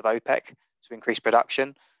rest of OPEC to increase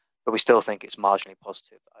production. But we still think it's marginally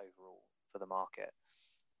positive overall for the market.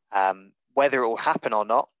 Whether it will happen or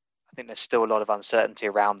not, I think there's still a lot of uncertainty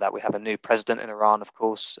around that. We have a new president in Iran, of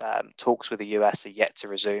course. Talks with the US are yet to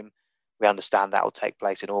resume. We understand that will take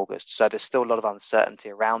place in August. So there's still a lot of uncertainty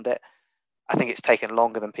around it. I think it's taken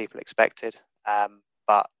longer than people expected.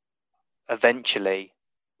 But eventually,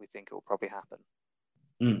 we think it will probably happen.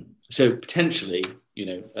 So potentially,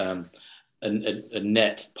 a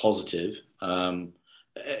net positive.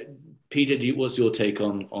 Peter, what's your take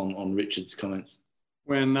on Richard's comments?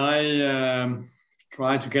 When I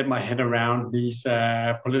try to get my head around these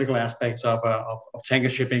political aspects of tanker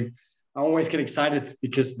shipping, I always get excited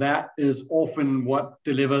because that is often what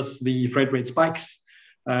delivers the freight rate spikes.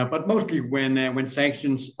 But mostly when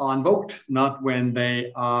sanctions are invoked, not when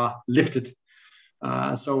they are lifted.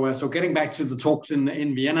 So getting back to the talks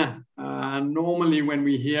in Vienna, normally when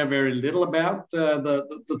we hear very little about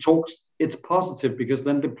the talks, it's positive because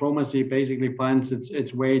then diplomacy basically finds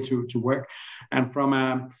its way to work. And from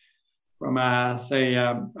an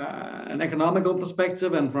economical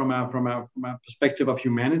perspective and from a perspective of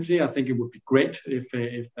humanity, I think it would be great if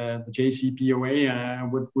the JCPOA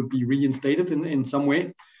would be reinstated in some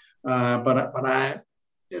way. But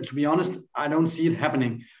to be honest, I don't see it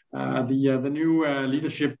happening. The new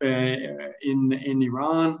leadership in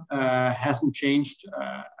Iran hasn't changed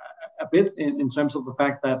a bit in terms of the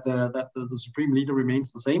fact that the supreme leader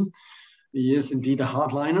remains the same. He is indeed a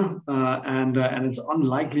hardliner, and it's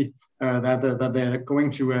unlikely that they're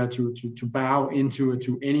going to bow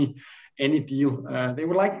into any deal. They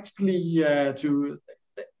would likely the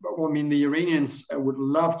Iranians would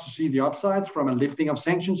love to see the upsides from a lifting of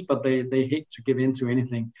sanctions, but they hate to give in to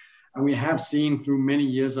anything. And we have seen through many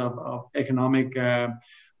years of economic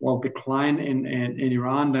decline in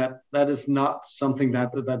Iran that is not something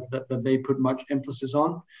that they put much emphasis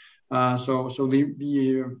on. I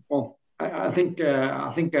think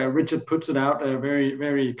Richard puts it out very,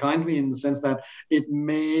 very kindly in the sense that it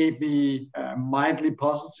may be mildly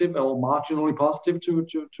positive or marginally positive to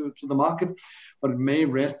the market, but it may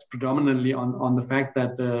rest predominantly on the fact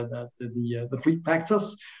that the fleet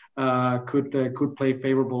factors could play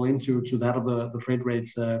favorable into that of the freight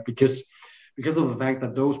rates because of the fact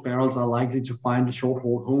that those barrels are likely to find a short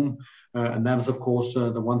haul home, and that is of course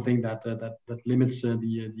the one thing that limits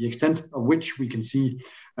the extent of which we can see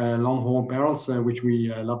long haul barrels, which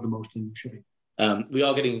we love the most in shipping. We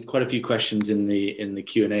are getting quite a few questions in the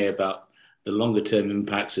Q&A about the longer term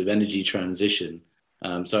impacts of energy transition.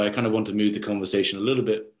 So I kind of want to move the conversation a little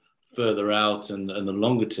bit further out and the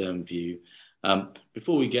longer term view.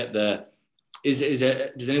 Before we get there,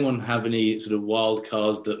 does anyone have any sort of wild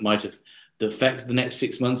cards that might have affect the next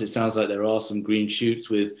 6 months? It sounds like there are some green shoots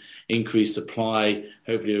with increased supply,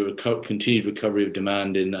 hopefully a continued recovery of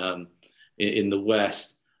demand in the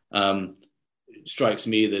West. It strikes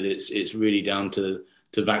me that it's really down to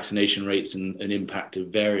vaccination rates and impact of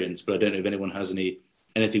variants, but I don't know if anyone has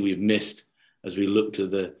anything we've missed as we look to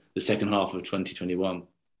the second half of 2021.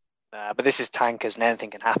 But this is tankers and anything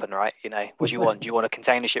can happen, right? What do you want? Do you want a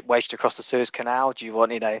container ship wedged across the Suez Canal? Do you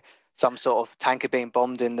want, some sort of tanker being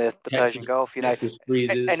bombed in the Persian Gulf?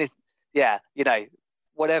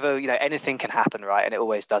 Whatever, anything can happen, right? And it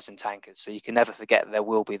always does in tankers. So you can never forget that there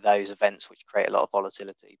will be those events which create a lot of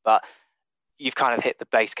volatility. But you've kind of hit the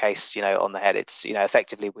base case, on the head. It's,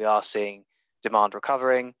 effectively we are seeing demand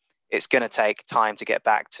recovering. It's going to take time to get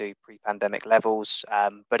back to pre-pandemic levels,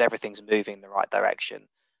 but everything's moving in the right direction.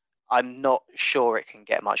 I'm not sure it can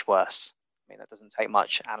get much worse. I mean, that doesn't take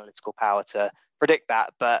much analytical power to predict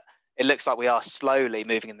that, but it looks like we are slowly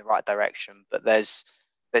moving in the right direction. But there's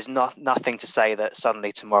nothing to say that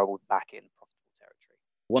suddenly tomorrow we'll be back in profitable territory.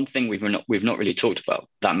 One thing we've not really talked about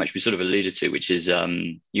that much, we sort of alluded to, which is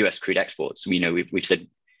US crude exports. We've said,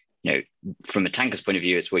 from a tanker's point of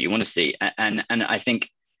view, it's what you want to see, and I think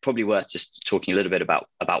probably worth just talking a little bit about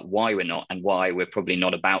why we're not and why we're probably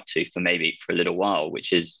not about to for a little while,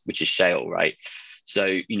 which is shale, right?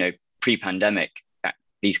 So, pre-pandemic, at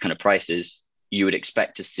these kind of prices, you would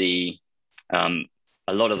expect to see a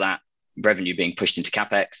lot of that revenue being pushed into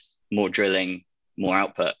CapEx, more drilling, more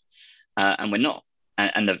output, and we're not.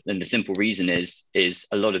 And the simple reason is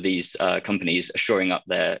a lot of these companies are shoring up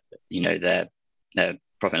their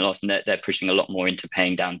profit and loss, and they're pushing a lot more into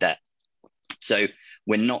paying down debt. So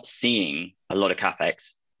we're not seeing a lot of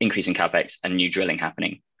CapEx, increase in CapEx and new drilling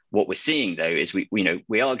happening. What we're seeing though is we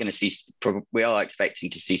are expecting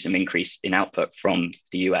to see some increase in output from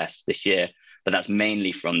the US this year, but that's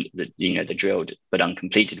mainly from the drilled but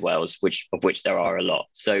uncompleted wells, of which there are a lot.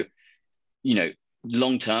 So,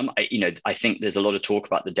 long term, I think there's a lot of talk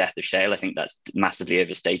about the death of shale. I think that's massively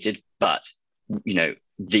overstated, but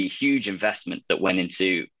the huge investment that went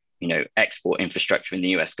into export infrastructure in the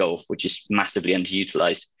US Gulf, which is massively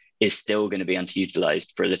underutilized, is still going to be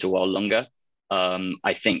underutilized for a little while longer.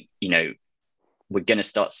 I think, we're going to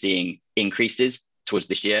start seeing increases towards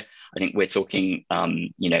this year. I think we're talking,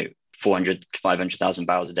 400 to 500,000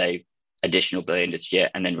 barrels a day, additional billion this year,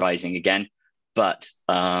 and then rising again. But,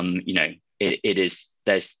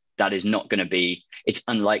 that is not going to be. It's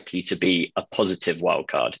unlikely to be a positive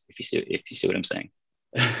wildcard. If you see what I'm saying.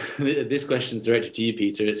 This question is directed to you,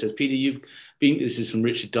 Peter. It says, Peter, this is from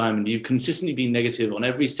Richard Diamond. You've consistently been negative on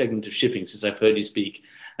every segment of shipping since I've heard you speak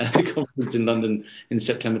at the conference in London in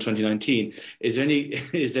September 2019. Is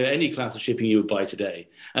there any class of shipping you would buy today?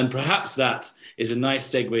 And perhaps that is a nice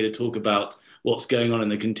segue to talk about what's going on in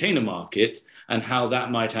the container market and how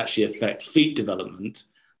that might actually affect fleet development,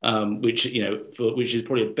 which is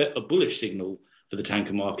probably a bullish signal for the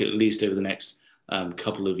tanker market, at least over the next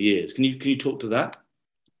couple of years. Can you talk to that?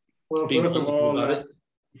 Well,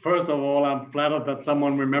 first of all, I'm flattered that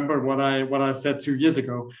someone remembered what I said 2 years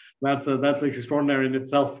ago. That's extraordinary in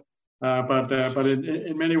itself. But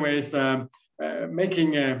in many ways,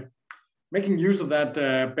 making use of that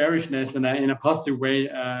bearishness in a positive way.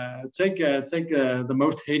 Take the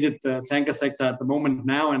most hated tanker sector at the moment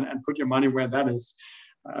now and put your money where that is.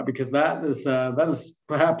 Because that is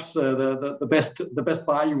perhaps the best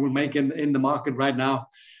buy you will make in the market right now.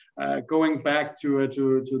 Going back to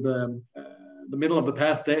the middle of the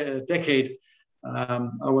past decade,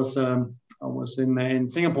 I was in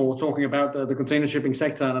Singapore talking about the container shipping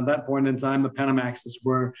sector, and at that point in time, the Panamaxes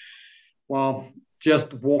were, well,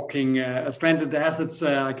 just walking stranded assets.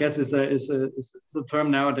 I guess is a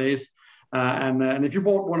term nowadays. And if you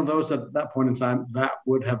bought one of those at that point in time, that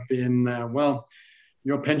would have been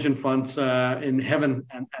your pension funds in heaven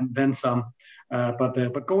and then some.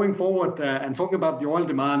 But going forward and talking about the oil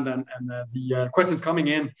demand and the questions coming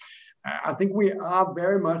in, I think we are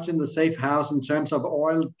very much in the safe house in terms of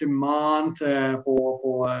oil demand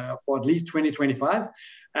for at least 2025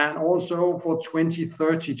 and also for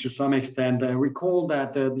 2030 to some extent. Recall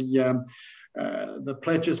that the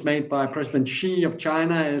pledges made by President Xi of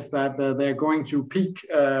China is that they're going to peak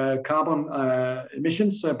carbon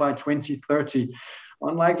emissions by 2030.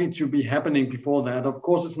 Unlikely to be happening before that. Of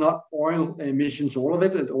course, it's not oil emissions, all of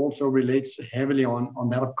it. It also relates heavily on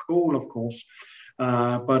that of coal, of course.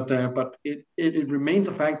 But it remains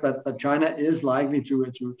a fact that China is likely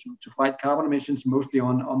to fight carbon emissions mostly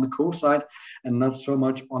on the coal side and not so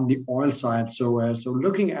much on the oil side. So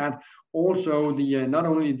looking at also the not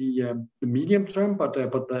only the medium term but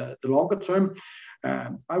the longer term,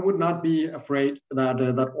 I would not be afraid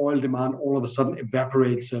that oil demand all of a sudden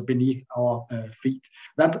evaporates beneath our feet.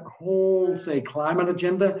 That whole, say, climate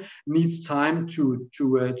agenda needs time to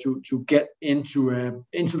get into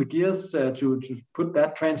the gears, to put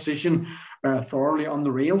that transition thoroughly on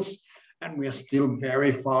the rails. And we are still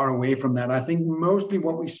very far away from that. I think mostly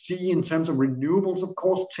what we see in terms of renewables, of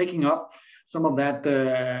course, taking up some of that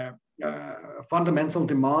fundamental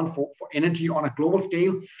demand for energy on a global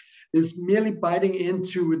scale is merely biting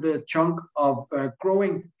into the chunk of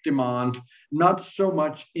growing demand, not so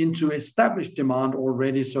much into established demand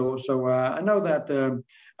already. So I know that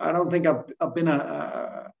I don't think I've been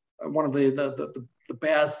one of the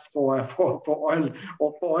bears for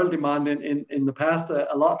oil demand in the past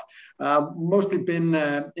a lot. Mostly been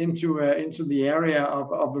into the area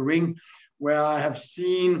of the ring where I have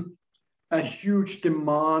seen a huge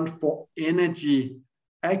demand for energy,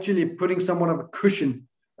 actually putting somewhat of a cushion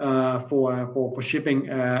for shipping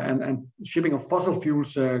and shipping of fossil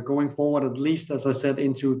fuels going forward, at least, as I said,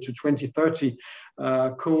 into 2030.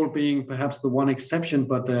 Coal being perhaps the one exception,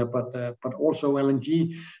 but also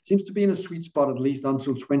LNG seems to be in a sweet spot at least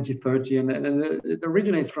until 2030, and it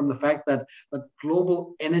originates from the fact that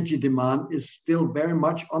global energy demand is still very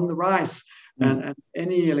much on the rise, and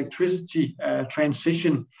any electricity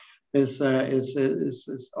transition is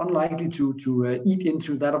unlikely to eat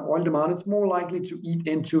into that of oil demand. It's more likely to eat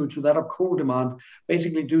into that of coal demand,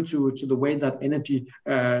 basically due to the way that energy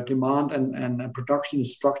demand and production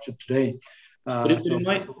is structured today.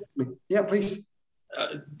 Yeah, please.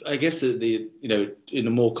 I guess the in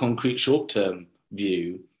a more concrete short-term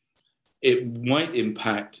view, it might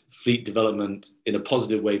impact fleet development in a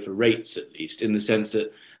positive way for rates, at least, in the sense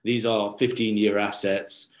that these are 15-year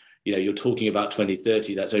assets. You're talking about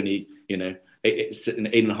 2030. That's only, it's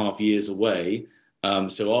 8.5 years away.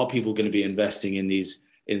 So are people going to be investing in these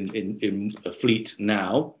in a fleet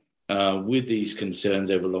now with these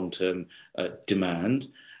concerns over long-term demand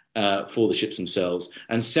for the ships themselves?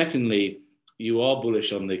 And secondly, you are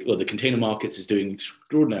bullish on the container markets is doing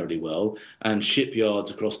extraordinarily well, and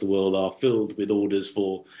shipyards across the world are filled with orders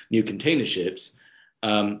for new container ships.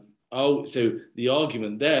 So the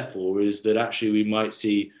argument, therefore, is that actually we might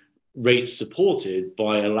see rates supported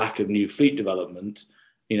by a lack of new fleet development,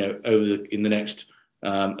 in the next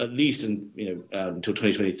at least until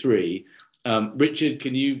 2023. Richard,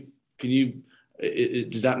 can you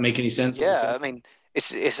does that make any sense? Yeah, I mean,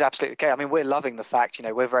 It's absolutely okay. I mean, we're loving the fact,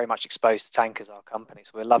 we're very much exposed to tankers, our company.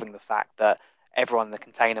 So we're loving the fact that everyone in the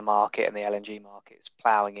container market and the LNG market is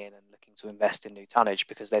ploughing in and looking to invest in new tonnage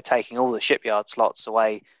because they're taking all the shipyard slots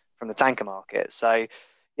away from the tanker market. So,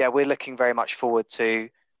 yeah, we're looking very much forward to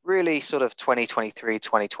really sort of 2023,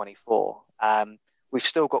 2024. We've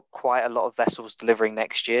still got quite a lot of vessels delivering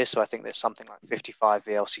next year. So I think there's something like 55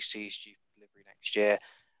 VLCCs due for delivery next year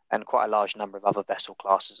and quite a large number of other vessel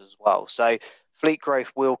classes as well. So fleet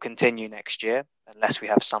growth will continue next year unless we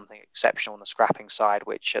have something exceptional on the scrapping side,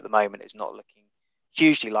 which at the moment is not looking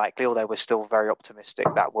hugely likely, although we're still very optimistic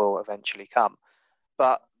that will eventually come.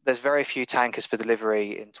 But there's very few tankers for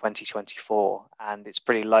delivery in 2024, and it's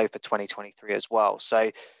pretty low for 2023 as well.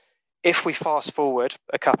 So if we fast forward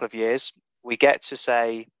a couple of years, we get to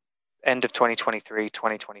say end of 2023,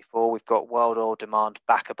 2024, we've got world oil demand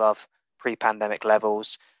back above pre-pandemic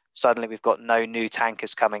levels. Suddenly we've got no new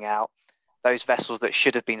tankers coming out. Those vessels that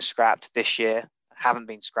should have been scrapped this year, haven't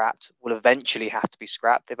been scrapped, will eventually have to be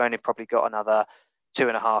scrapped. They've only probably got another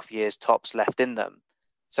 2.5 years tops left in them.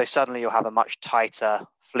 So suddenly you'll have a much tighter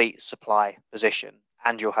fleet supply position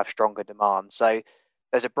and you'll have stronger demand. So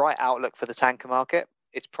there's a bright outlook for the tanker market.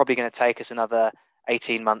 It's probably going to take us another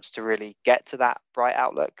 18 months to really get to that bright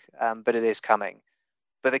outlook, but it is coming.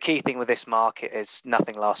 But the key thing with this market is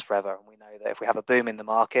nothing lasts forever. And we know that if we have a boom in the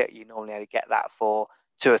market, you normally only get that for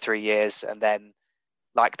 2 or 3 years. And then,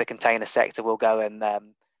 like the container sector, we'll go and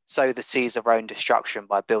sow the seeds of our own destruction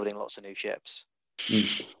by building lots of new ships.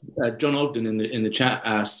 John Ogden in the chat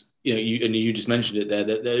asked, you just mentioned it there,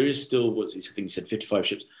 that there is still, I think you said 55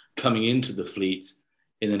 ships coming into the fleet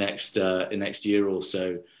in the next year or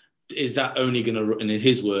so. Is that only going to, in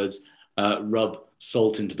his words, rub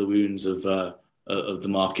salt into the wounds of the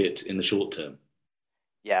market in the short term?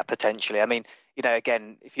 Yeah, potentially. I mean,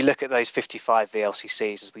 again, if you look at those 55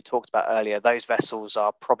 VLCCs, as we talked about earlier, those vessels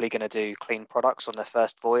are probably going to do clean products on their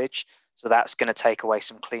first voyage. So that's going to take away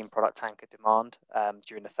some clean product tanker demand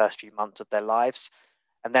during the first few months of their lives.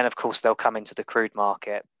 And then, of course, they'll come into the crude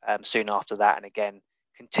market soon after that. And again,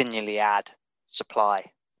 continually add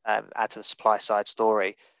supply, add to the supply side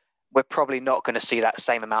story. We're probably not going to see that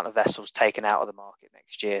same amount of vessels taken out of the market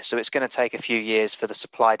next year. So it's going to take a few years for the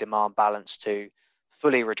supply-demand balance to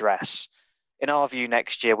fully redress. In our view,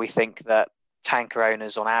 next year, we think that tanker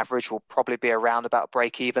owners on average will probably be around about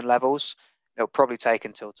break-even levels. It'll probably take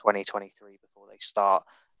until 2023 before they start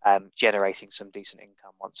generating some decent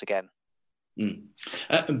income once again.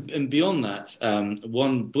 And beyond that,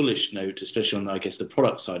 one bullish note, especially on, I guess, the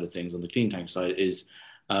product side of things, on the clean tank side, is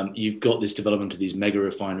you've got this development of these mega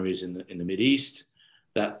refineries in the Mid East.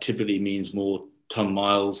 That typically means more ton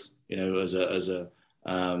miles, as a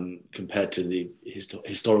compared to the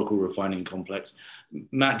historical refining complex.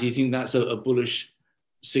 Matt, do you think that's a bullish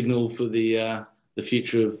signal for the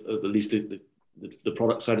future of at least the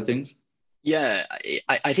product side of things? Yeah,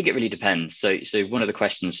 I think it really depends. So one of the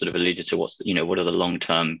questions sort of alluded to what are the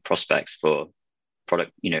long-term prospects for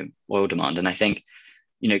product, oil demand. And I think,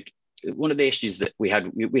 one of the issues that we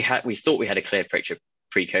thought we had a clear picture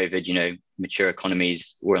pre-COVID, mature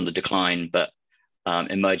economies were on the decline, but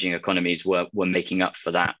emerging economies were making up for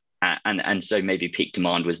that. And so maybe peak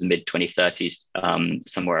demand was the mid 2030s,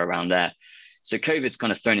 somewhere around there. So COVID's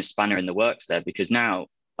kind of thrown a spanner in the works there, because now,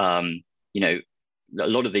 a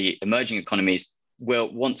lot of the emerging economies will,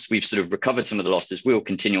 once we've sort of recovered some of the losses, will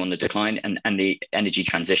continue on the decline, and the energy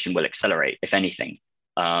transition will accelerate, if anything.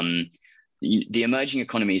 The emerging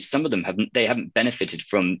economies, some of them haven't benefited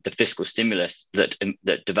from the fiscal stimulus that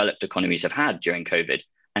developed economies have had during COVID.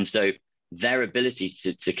 And so their ability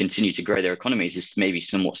to continue to grow their economies is maybe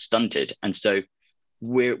somewhat stunted. And so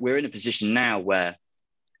we're in a position now where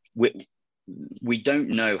we don't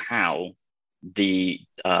know how the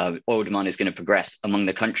oil demand is going to progress among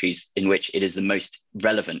the countries in which it is the most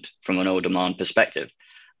relevant from an oil demand perspective.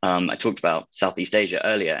 I talked about Southeast Asia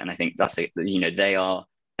earlier, and I think that's they are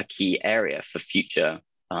a key area for future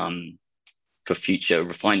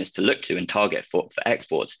refiners to look to and target for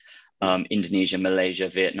exports. Indonesia, Malaysia,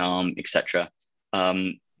 Vietnam, etc.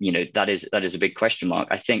 That is a big question mark.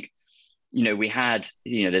 I think we had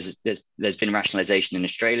there's been rationalization in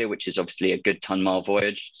Australia, which is obviously a good ton mile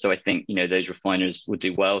voyage. So I think those refiners would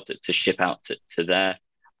do well to ship out to there.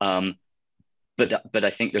 But I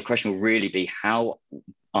think the question will really be, how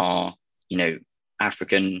are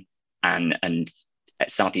African and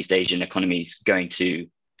Southeast Asian economies going to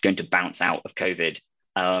bounce out of COVID,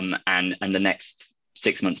 and the next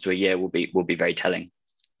 6 months to a year will be very telling.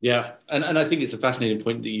 Yeah, and I think it's a fascinating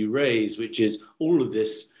point that you raise, which is all of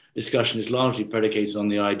this discussion is largely predicated on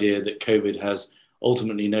the idea that COVID has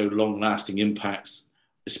ultimately no long-lasting impacts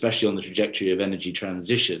especially on the trajectory of energy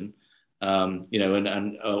transition, and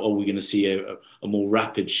are we going to see a more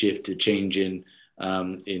rapid shift to change in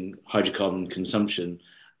hydrocarbon consumption?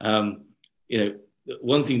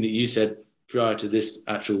 One thing that you said prior to this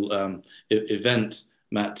actual event,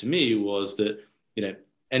 Matt, to me was that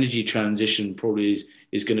energy transition probably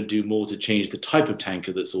is going to do more to change the type of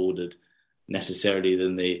tanker that's ordered necessarily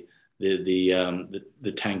than the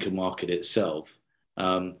tanker market itself.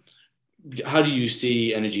 How do you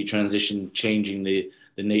see energy transition changing the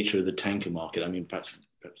nature of the tanker market? I mean, perhaps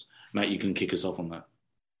Matt, you can kick us off on that.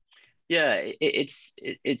 Yeah, it's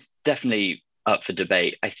definitely up for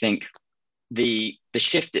debate. I think the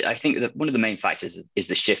shift. I think that one of the main factors is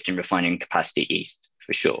the shift in refining capacity east,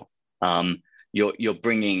 for sure. You're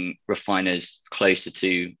bringing refiners closer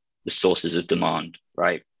to the sources of demand,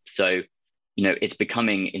 right? So, it's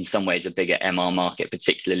becoming in some ways a bigger MR market,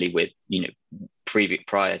 particularly with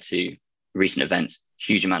prior to recent events,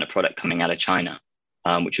 huge amount of product coming out of China,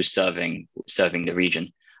 which was serving the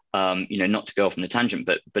region. Not to go off on a tangent,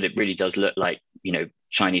 but it really does look like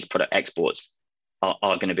Chinese product exports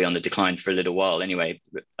are going to be on the decline for a little while anyway.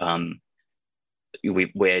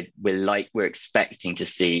 We're expecting to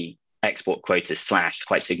see export quotas slashed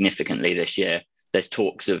quite significantly this year. There's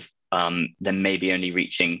talks of them maybe only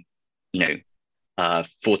reaching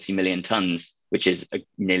 40 million tons, which is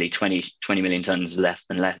nearly 20 million tons less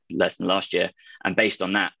than last year. And based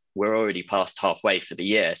on that, we're already past halfway for the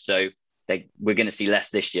year. So we're going to see less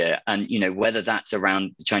this year. And, whether that's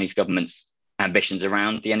around the Chinese government's ambitions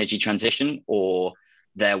around the energy transition or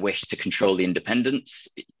their wish to control the independence,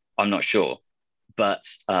 I'm not sure. But,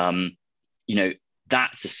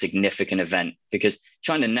 that's a significant event because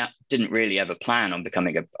China didn't really ever plan on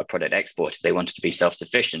becoming a product exporter. They wanted to be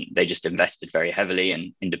self-sufficient. They just invested very heavily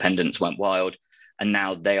and independence went wild. And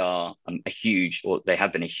now they are they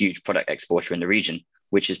have been a huge product exporter in the region,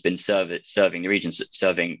 which has been serving the region,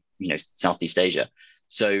 serving, Southeast Asia.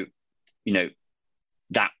 So,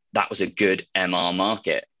 that was a good MR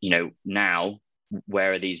market. Now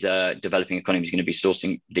where are these developing economies going to be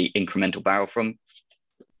sourcing the incremental barrel from?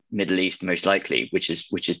 Middle East, most likely, which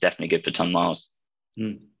is definitely good for ton miles.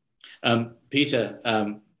 Peter,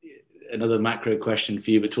 another macro question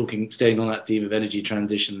for you, but staying on that theme of energy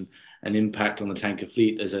transition and impact on the tanker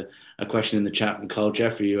fleet. There's a question in the chat from Carl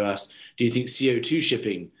Jeffrey who asked, do you think CO2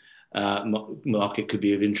 shipping market could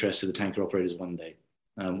be of interest to the tanker operators one day?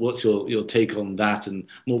 What's your take on that and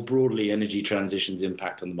more broadly energy transition's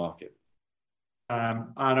impact on the market?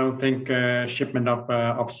 I don't think shipment of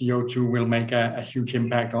CO2 will make a huge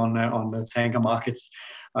impact on the tanker markets.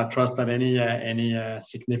 I trust that any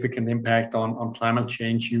significant impact on climate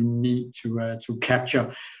change, you need to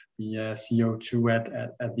capture the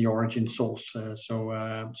CO2 at the origin source.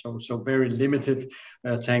 So very limited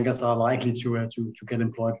tankers are likely to get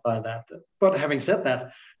employed by that. But having said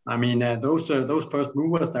that, I mean, those first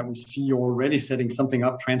movers that we see already setting something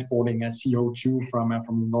up, transporting CO2 from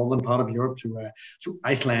the northern part of Europe to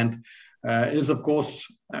Iceland, is of course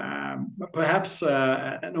perhaps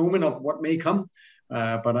an omen of what may come.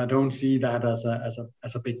 But I don't see that as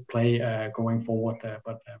a big play going forward.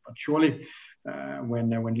 But surely,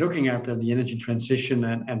 when looking at the energy transition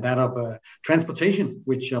and that of transportation,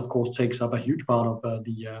 which of course takes up a huge part of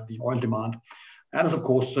the oil demand. That is, of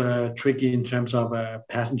course, tricky in terms of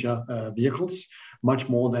passenger vehicles, much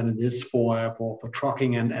more than it is for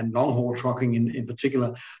trucking and long-haul trucking in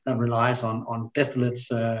particular that relies on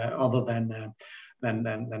distillates other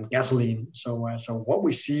than gasoline. So what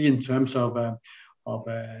we see in terms of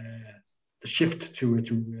the shift to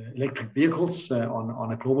electric vehicles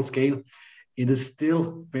on a global scale, it is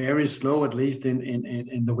still very slow, at least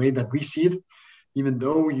in the way that we see it. Even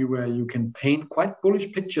though you can paint quite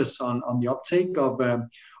bullish pictures on the uptake of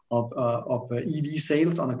EV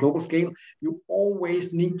sales on a global scale, you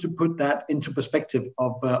always need to put that into perspective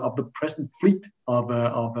of the present fleet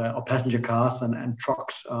of passenger cars and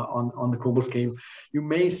trucks on the global scale. You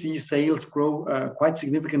may see sales grow quite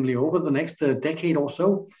significantly over the next decade or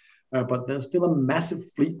so, but there's still a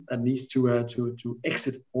massive fleet that needs to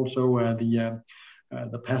exit also the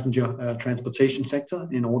passenger transportation sector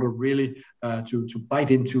in order really to bite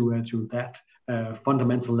into that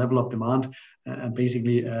fundamental level of demand and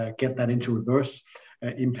basically get that into reverse,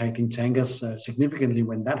 impacting tankers significantly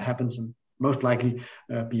when that happens, and most likely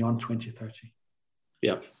beyond 2030.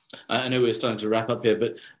 Yeah, I know we're starting to wrap up here,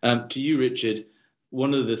 but to you, Richard,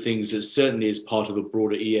 one of the things that certainly is part of a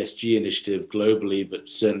broader ESG initiative globally, but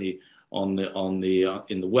certainly in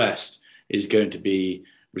the West, is going to be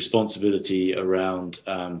responsibility around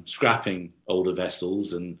scrapping older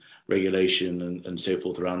vessels and regulation and so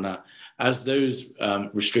forth around that. As those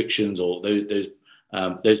restrictions or those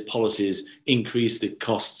those policies increase the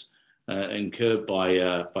costs incurred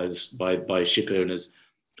by ship owners.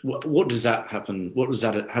 What does that happen? How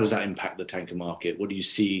does that impact the tanker market? What do you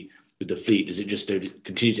see with the fleet? Does it just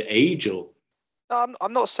continue to age, or?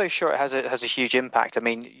 I'm not so sure it has a huge impact. I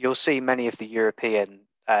mean, you'll see many of the European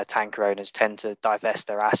tanker owners tend to divest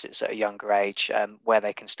their assets at a younger age, where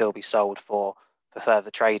they can still be sold for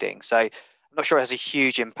further trading. So I'm not sure it has a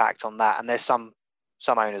huge impact on that. And there's some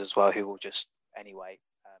owners as well who will just anyway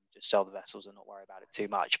just sell the vessels and not worry about it too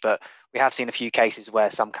much. But we have seen a few cases where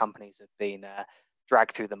some companies have been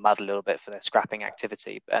dragged through the mud a little bit for their scrapping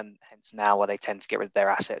activity, and hence now where they tend to get rid of their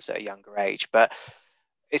assets at a younger age. But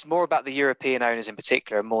it's more about the European owners in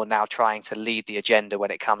particular, and more now trying to lead the agenda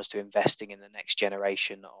when it comes to investing in the next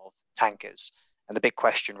generation of tankers. And the big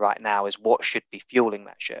question right now is what should be fueling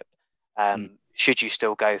that ship? Should you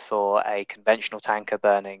still go for a conventional tanker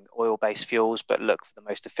burning oil-based fuels but look for the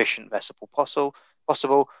most efficient vessel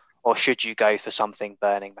possible, or should you go for something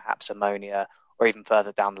burning perhaps ammonia, or even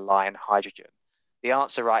further down the line, hydrogen? The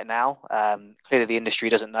answer right now, clearly the industry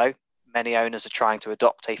doesn't know. Many owners are trying to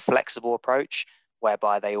adopt a flexible approach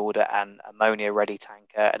whereby they order an ammonia-ready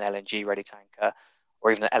tanker, an LNG-ready tanker,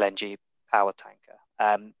 or even an LNG-powered tanker.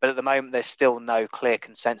 But at the moment, there's still no clear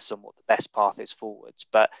consensus on what the best path is forwards.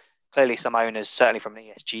 But clearly some owners, certainly from an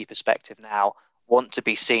ESG perspective now, want to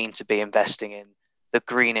be seen to be investing in the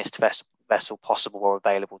greenest vessel possible or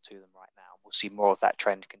available to them right now. We'll see more of that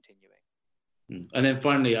trend continuing. And then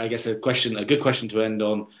finally, I guess a good question to end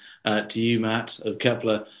on to you, Matt, of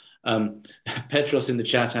Kepler. Petros in the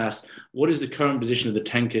chat asks, what is the current position of the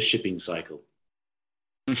tanker shipping cycle?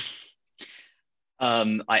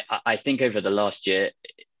 I think over the last year,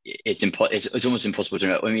 it's almost impossible to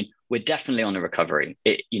know. I mean, we're definitely on a recovery.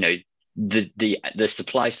 The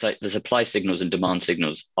supply signals and demand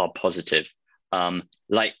signals are positive.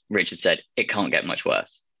 Like Richard said, it can't get much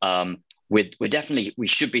worse. We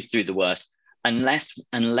should be through the worst, unless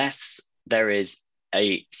there is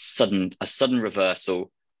a sudden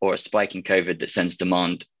reversal or a spike in COVID that sends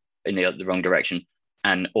demand in the wrong direction,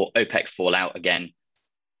 or OPEC fall out again.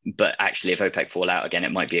 But actually, if OPEC fall out again,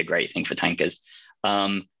 it might be a great thing for tankers.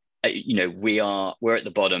 We're at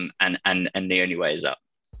the bottom, and the only way is up.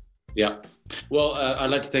 Yeah. Well, I'd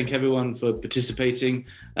like to thank everyone for participating,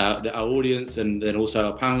 our audience, and then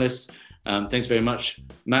also our panelists. Thanks very much,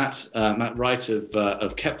 Matt Wright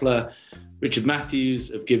of Kepler, Richard Matthews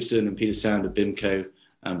of Gibson, and Peter Sand of BIMCO.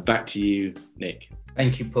 Back to you, Nick.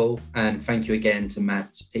 Thank you, Paul, and thank you again to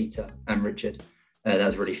Matt, Peter, and Richard. That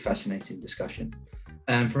was a really fascinating discussion.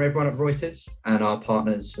 From everyone at Reuters and our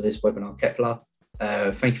partners for this webinar, Kepler,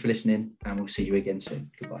 thank you for listening, and we'll see you again soon.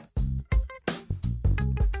 Goodbye.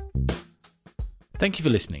 Thank you for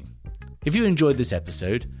listening. If you enjoyed this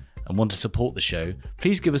episode and want to support the show,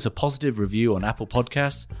 please give us a positive review on Apple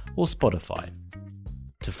Podcasts or Spotify.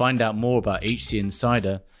 To find out more about HC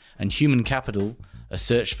Insider and Human Capital, a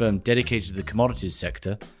search firm dedicated to the commodities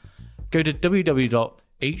sector, go to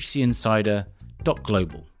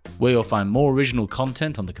www.hcinsider.global, where you'll find more original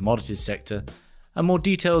content on the commodities sector and more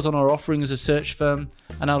details on our offering as a search firm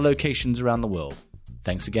and our locations around the world.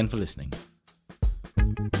 Thanks again for listening.